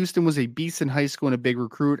Devin Houston was a beast in high school and a big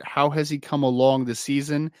recruit. How has he come along this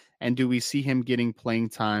season? And do we see him getting playing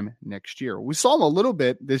time next year? We saw him a little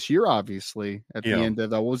bit this year, obviously, at the end of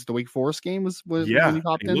what was the Wake Forest game was when he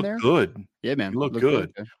hopped in there. Good. Yeah, man. He looked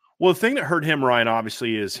good. Well, the thing that hurt him, Ryan,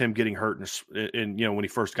 obviously, is him getting hurt in when he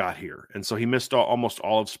first got here. And so he missed almost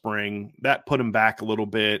all of spring. That put him back a little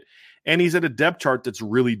bit. And he's at a depth chart that's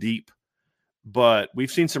really deep. But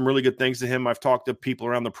we've seen some really good things to him. I've talked to people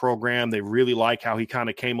around the program. They really like how he kind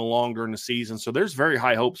of came along during the season. So there's very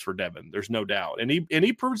high hopes for Devin. There's no doubt. And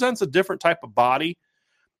he presents a different type of body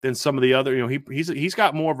than some of the other. He's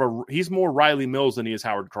got he's more Riley Mills than he is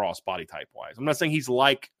Howard Cross body type wise. I'm not saying he's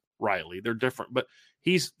like Riley. They're different, but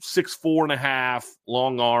he's 6'4.5",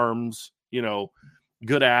 long arms,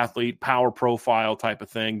 good athlete, power profile type of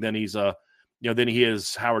thing. Then he's than he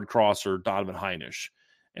is Howard Cross or Donovan Heinisch.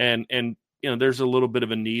 And there's a little bit of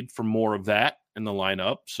a need for more of that in the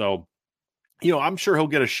lineup. So, I'm sure he'll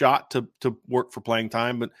get a shot to work for playing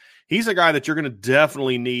time, but he's a guy that you're going to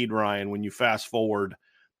definitely need, Ryan, when you fast forward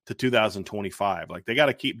to 2025. Like, they got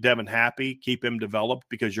to keep Devin happy, keep him developed,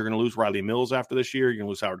 because you're going to lose Riley Mills after this year. You're going to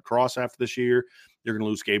lose Howard Cross after this year. You're going to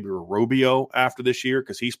lose Gabriel Rubio after this year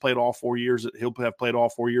because he's played all 4 years. He'll have played all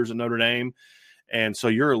 4 years at Notre Dame. And so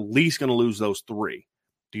you're at least going to lose those three.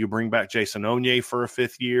 Do you bring back Jason Onye for a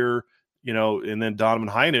fifth year? And then Donovan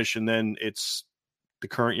Heinisch, and then it's the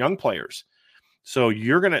current young players. So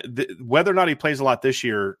you're going to, whether or not he plays a lot this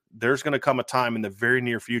year, there's going to come a time in the very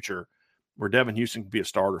near future where Devin Houston can be a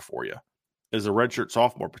starter for you as a redshirt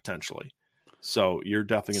sophomore potentially. So you're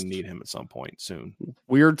definitely going to need him at some point soon.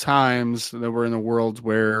 Weird times that we're in the world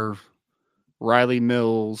where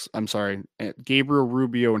Gabriel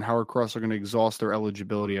Rubio and Howard Cross are going to exhaust their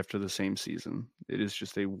eligibility after the same season. It is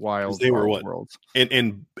just a wild world.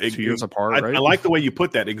 And 2 years apart, right? I like the way you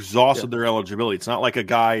put that, exhausted their eligibility. It's not like a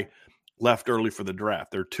guy left early for the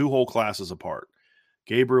draft. They're two whole classes apart.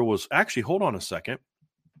 Gabriel was actually, hold on a second.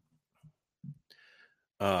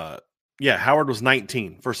 Howard was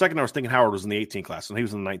 19. For a second, I was thinking Howard was in the 18 class, and he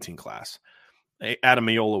was in the 19 class. Adam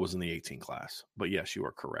Miola was in the 18 class. But yes, you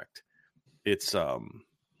are correct. It's going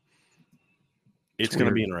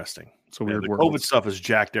to be interesting. So weird. The COVID stuff has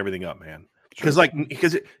jacked everything up, man. Because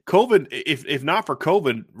COVID, if not for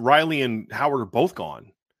COVID, Riley and Howard are both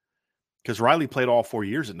gone. Because Riley played all 4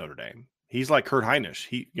 years at Notre Dame. He's like Kurt Heinisch.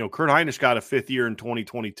 Kurt Heinisch got a fifth year in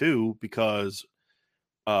 2022 because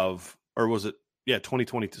of, or was it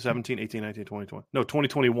 2020, 17, 18, 19, 20, 20. No,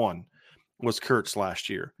 2021 was Kurt's last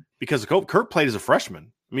year because Kurt played as a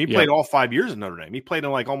freshman. I mean, he played all 5 years at Notre Dame. He played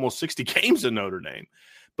in like almost 60 games at Notre Dame.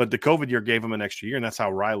 But the COVID year gave him an extra year, and that's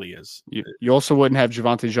how Riley is. You also wouldn't have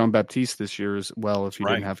Javonte Jean-Baptiste this year as well if you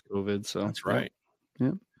didn't have COVID. So that's right.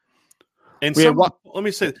 Yeah. And let me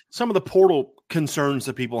say, some of the portal concerns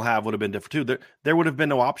that people have would have been different too. There would have been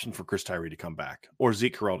no option for Chris Tyree to come back or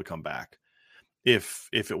Zeke Correll to come back if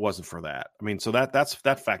it wasn't for that. I mean, so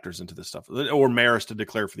that factors into this stuff. Or Maris to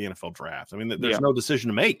declare for the NFL draft. I mean, there's no decision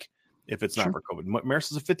to make if it's not for COVID. Maris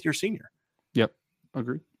is a fifth-year senior. Yep,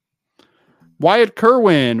 agree. Wyatt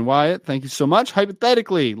Kerwin. Wyatt, thank you so much.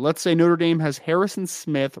 Hypothetically, let's say Notre Dame has Harrison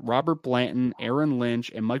Smith, Robert Blanton, Aaron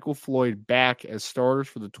Lynch, and Michael Floyd back as starters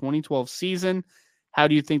for the 2012 season. How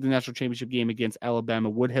do you think the national championship game against Alabama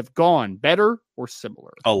would have gone? Better or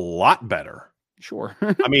similar? A lot better. Sure.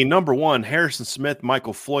 I mean, number one, Harrison Smith,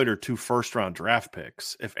 Michael Floyd are 2 first-round draft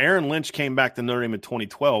picks. If Aaron Lynch came back to Notre Dame in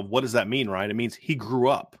 2012, what does that mean, right? It means he grew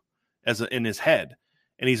up in his head,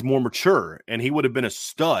 and he's more mature, and he would have been a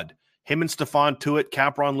stud. Him and Stephon Tuitt,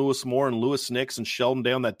 Capron Lewis Moore, and Lewis Nix and Sheldon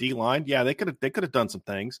Day on that D line. Yeah, they could have done some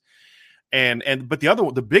things. But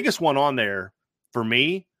the biggest one on there for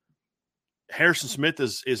me, Harrison Smith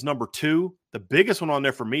is number 2. The biggest one on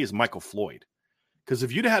there for me is Michael Floyd. Because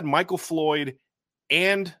if you'd had Michael Floyd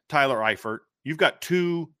and Tyler Eifert, you've got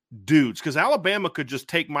 2 dudes. Because Alabama could just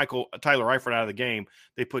take Tyler Eifert out of the game.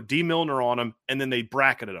 They put D. Milner on him, and then they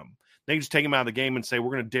bracketed him. They just take him out of the game and say, we're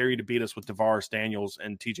going to dare you to beat us with DeVaris Daniels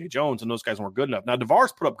and TJ Jones, and those guys weren't good enough. Now,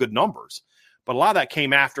 DeVaris put up good numbers, but a lot of that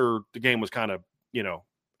came after the game was kind of,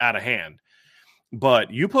 out of hand. But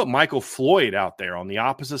you put Michael Floyd out there on the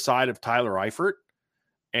opposite side of Tyler Eifert,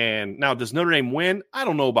 and now does Notre Dame win? I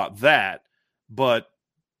don't know about that, but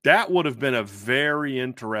that would have been a very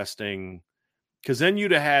interesting – because then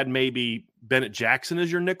you'd have had maybe Bennett Jackson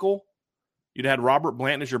as your nickel. You'd have had Robert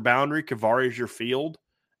Blanton as your boundary, Kavari as your field.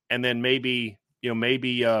 And then maybe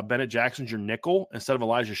Bennett Jackson's your nickel instead of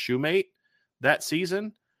Elijah Shoemate that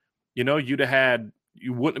season. You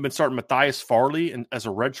wouldn't have been starting Matthias Farley and as a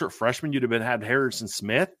redshirt freshman. You'd have had Harrison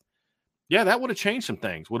Smith. Yeah, that would have changed some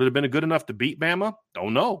things. Would it have been good enough to beat Bama?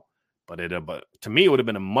 Don't know. But to me, it would have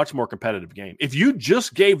been a much more competitive game. If you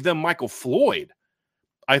just gave them Michael Floyd,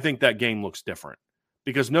 I think that game looks different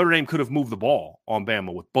because Notre Dame could have moved the ball on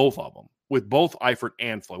Bama with both of them. With both Eifert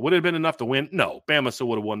and Floyd. Would it have been enough to win? No. Bama still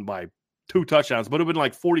would have won by 2 touchdowns, but it would have been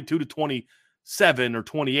like 42-27 or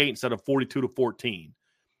 28 instead of 42-14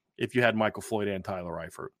 if you had Michael Floyd and Tyler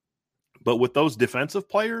Eifert. But with those defensive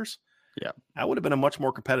players, that would have been a much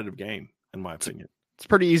more competitive game, in my opinion. It's a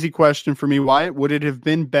pretty easy question for me, Wyatt. Would it have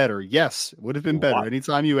been better? Yes, it would have been better.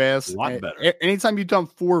 Anytime you ask, anytime you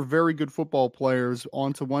dump 4 very good football players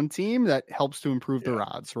onto one team, that helps to improve their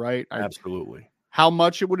odds, right? Absolutely. How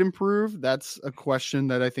much it would improve, that's a question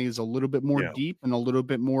that I think is a little bit more deep and a little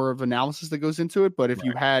bit more of analysis that goes into it. But if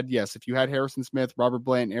you had Harrison Smith, Robert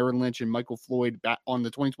Blanton, Aaron Lynch, and Michael Floyd back on the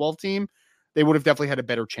 2012 team, they would have definitely had a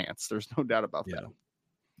better chance. There's no doubt about that.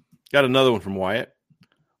 Got another one from Wyatt.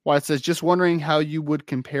 Wyatt says, just wondering how you would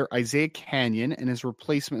compare Isaiah Canyon and his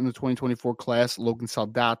replacement in the 2024 class, Logan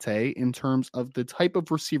Saldate, in terms of the type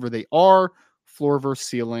of receiver they are, floor versus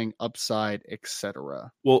ceiling, upside, etc.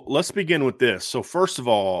 Well, let's begin with this. So first of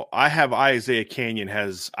all, I have Isaiah Canyon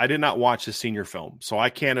I did not watch his senior film, so I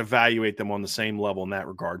can't evaluate them on the same level in that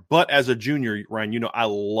regard. But as a junior, Ryan, I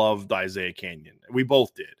loved Isaiah Canyon. We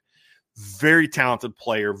both did. Very talented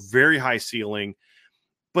player, very high ceiling,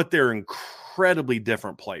 but they're incredibly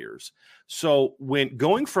different players. So when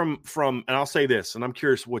going from, and I'll say this, and I'm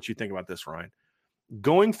curious what you think about this, Ryan,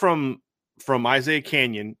 going from Isaiah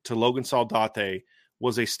Canyon to Logan Saldate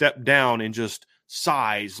was a step down in just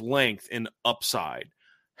size, length, and upside.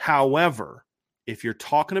 However, if you're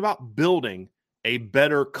talking about building a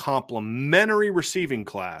better complementary receiving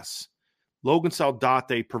class, Logan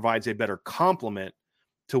Saldate provides a better complement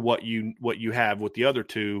to what you have with the other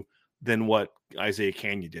two than what Isaiah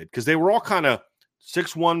Canyon did. Because they were all kind of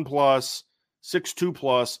 6'1 plus, 6'2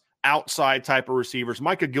 plus, outside type of receivers.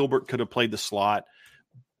 Micah Gilbert could have played the slot.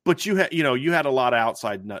 But you had a lot of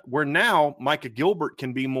outside nut. Where now Micah Gilbert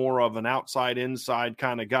can be more of an outside inside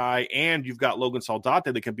kind of guy, and you've got Logan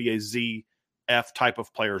Saldate that can be a ZF type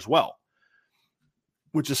of player as well,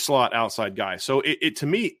 which is slot outside guy. So it to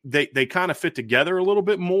me they kind of fit together a little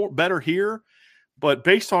bit more better here. But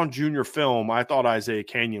based on junior film, I thought Isaiah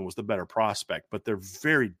Canyon was the better prospect. But they're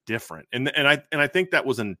very different, and I think that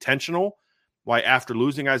was intentional. Why after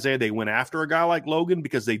losing Isaiah, they went after a guy like Logan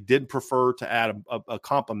because they did prefer to add a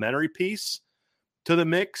complementary piece to the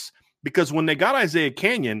mix. Because when they got Isaiah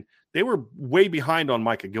Canyon, they were way behind on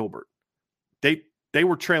Micah Gilbert. They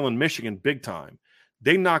were trailing Michigan big time.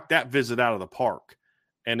 They knocked that visit out of the park.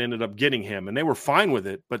 and ended up getting him, and they were fine with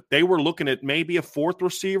it, but they were looking at maybe a fourth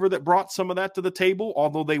receiver that brought some of that to the table,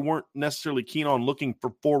 although they weren't necessarily keen on looking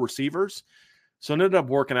for 4 receivers. So it ended up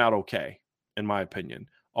working out okay, in my opinion.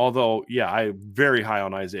 Although, yeah, I'm very high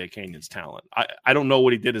on Isaiah Canyon's talent. I don't know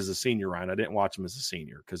what he did as a senior, Ryan. I didn't watch him as a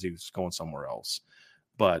senior because he was going somewhere else.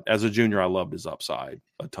 But as a junior, I loved his upside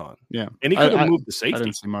a ton. Yeah. And he could have moved to safety. I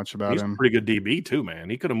didn't see much about He's him. a pretty good DB too, man.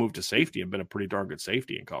 He could have moved to safety and been a pretty darn good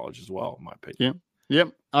safety in college as well, in my opinion. Yeah.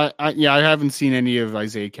 Yep. I haven't seen any of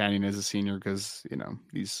Isaiah Canyon as a senior because,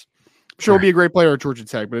 he's sure will be a great player at Georgia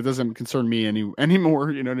Tech, but it doesn't concern me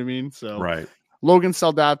anymore. You know what I mean? So right. Logan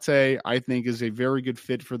Saldate, I think, is a very good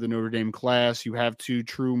fit for the Notre Dame class. You have 2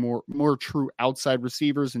 more true outside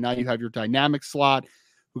receivers, and now you have your dynamic slot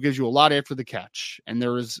who gives you a lot after the catch. And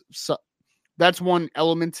that's one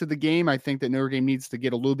element to the game I think that Notre Dame needs to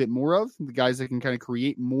get a little bit more of, the guys that can kind of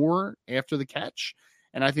create more after the catch.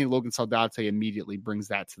 And I think Logan Saldate immediately brings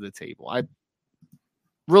that to the table. I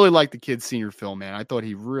really like the kid's senior film, man. I thought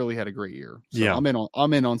he really had a great year. So yeah. I'm in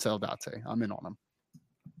on Saldate. I'm in on him.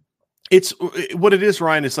 It's what it is,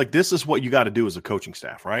 Ryan. It's like, this is what you got to do as a coaching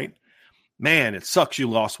staff, right? Man, it sucks you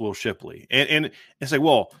lost Will Shipley. And it's like,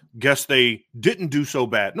 well, guess they didn't do so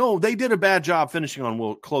bad. No, they did a bad job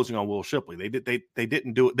closing on Will Shipley. They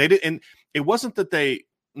didn't do it. They did, and it wasn't that they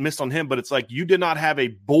missed on him, but it's like, you did not have a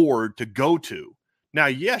board to go to. Now,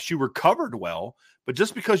 yes, you recovered well, but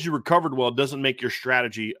just because you recovered well doesn't make your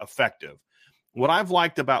strategy effective. What I've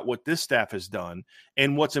liked about what this staff has done,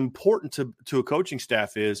 and what's important to a coaching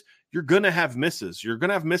staff, is you're going to have misses. You're going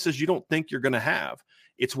to have misses you don't think you're going to have.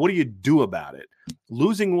 It's what do you do about it?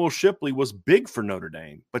 Losing Will Shipley was big for Notre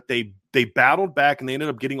Dame, but they battled back and they ended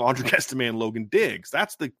up getting Audric Estime and Logan Diggs.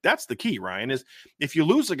 That's the key, Ryan, is if you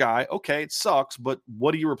lose a guy, okay, it sucks, but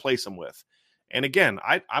what do you replace him with? And again,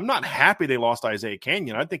 I'm not happy they lost Isaiah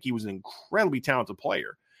Canyon. I think he was an incredibly talented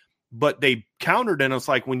player. But they countered, and it's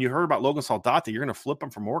like, when you heard about Logan Saldate, you're going to flip him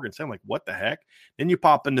from Oregon State. I'm like, what the heck? Then you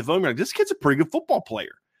pop into film, you're like, this kid's a pretty good football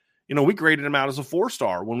player. We graded him out as a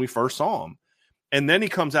 4-star when we first saw him. And then he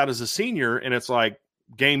comes out as a senior, and it's like,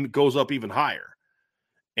 game goes up even higher.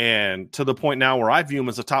 And to the point now where I view him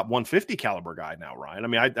as a top 150 caliber guy now, Ryan. I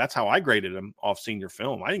mean, that's how I graded him off senior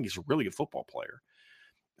film. I think he's a really good football player.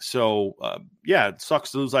 So, yeah, it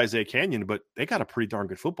sucks to lose Isaiah Canyon, but they got a pretty darn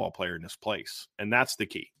good football player in this place. And that's the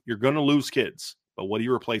key. You're going to lose kids, but what do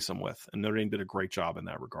you replace them with? And Notre Dame did a great job in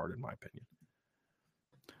that regard, in my opinion.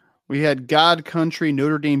 We had God Country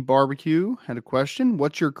Notre Dame Barbecue had a question.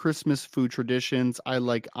 What's your Christmas food traditions? I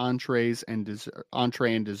like entree and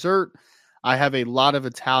dessert. I have a lot of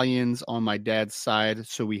Italians on my dad's side,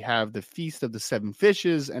 so we have the Feast of the Seven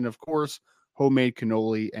Fishes and, of course, homemade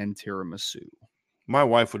cannoli and tiramisu. My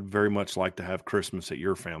wife would very much like to have Christmas at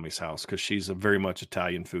your family's house because she's a very much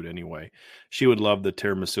Italian food anyway. She would love the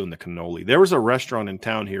tiramisu and the cannoli. There was a restaurant in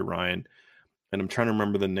town here, Ryan, and I'm trying to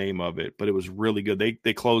remember the name of it, but it was really good.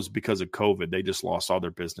 They closed because of COVID. They just lost all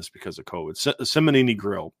their business because of COVID. Simonini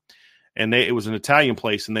Grill. And it was an Italian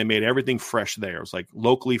place, and they made everything fresh there. It was like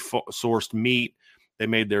locally sourced meat. They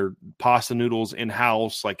made their pasta noodles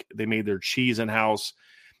in-house. Like they made their cheese in-house.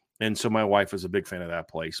 And so my wife is a big fan of that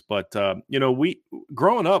place. But, we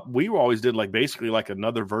growing up, we always did basically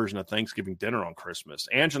another version of Thanksgiving dinner on Christmas.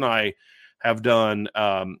 Ange and I have done,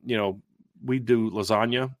 we do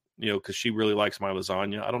lasagna, because she really likes my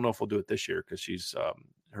lasagna. I don't know if we'll do it this year because she's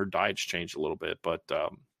her diet's changed a little bit. But,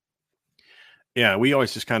 yeah, we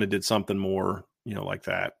always just kind of did something more, like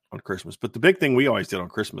that on Christmas. But the big thing we always did on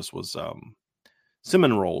Christmas was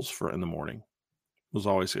cinnamon rolls in the morning. Was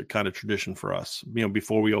always a kind of tradition for us,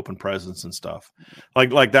 before we open presents and stuff.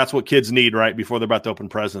 Like that's what kids need, right? Before they're about to open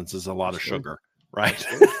presents is a lot of sugar, right?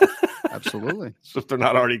 Absolutely. So if they're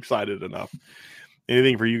not already excited enough.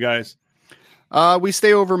 Anything for you guys? We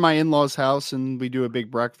stay over my in-laws' house and we do a big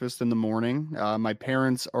breakfast in the morning. My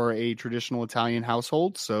parents are a traditional Italian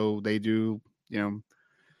household, so they do,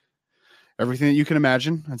 everything that you can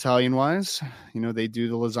imagine, Italian-wise. They do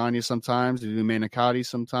the lasagna sometimes. They do manicotti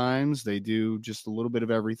sometimes. They do just a little bit of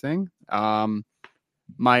everything.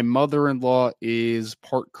 My mother-in-law is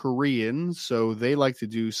part Korean, so they like to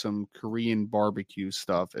do some Korean barbecue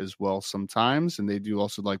stuff as well sometimes. And they do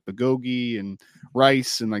also like bulgogi and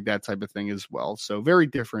rice and that type of thing as well. So very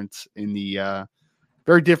different in the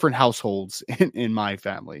very different households in my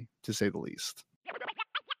family, to say the least.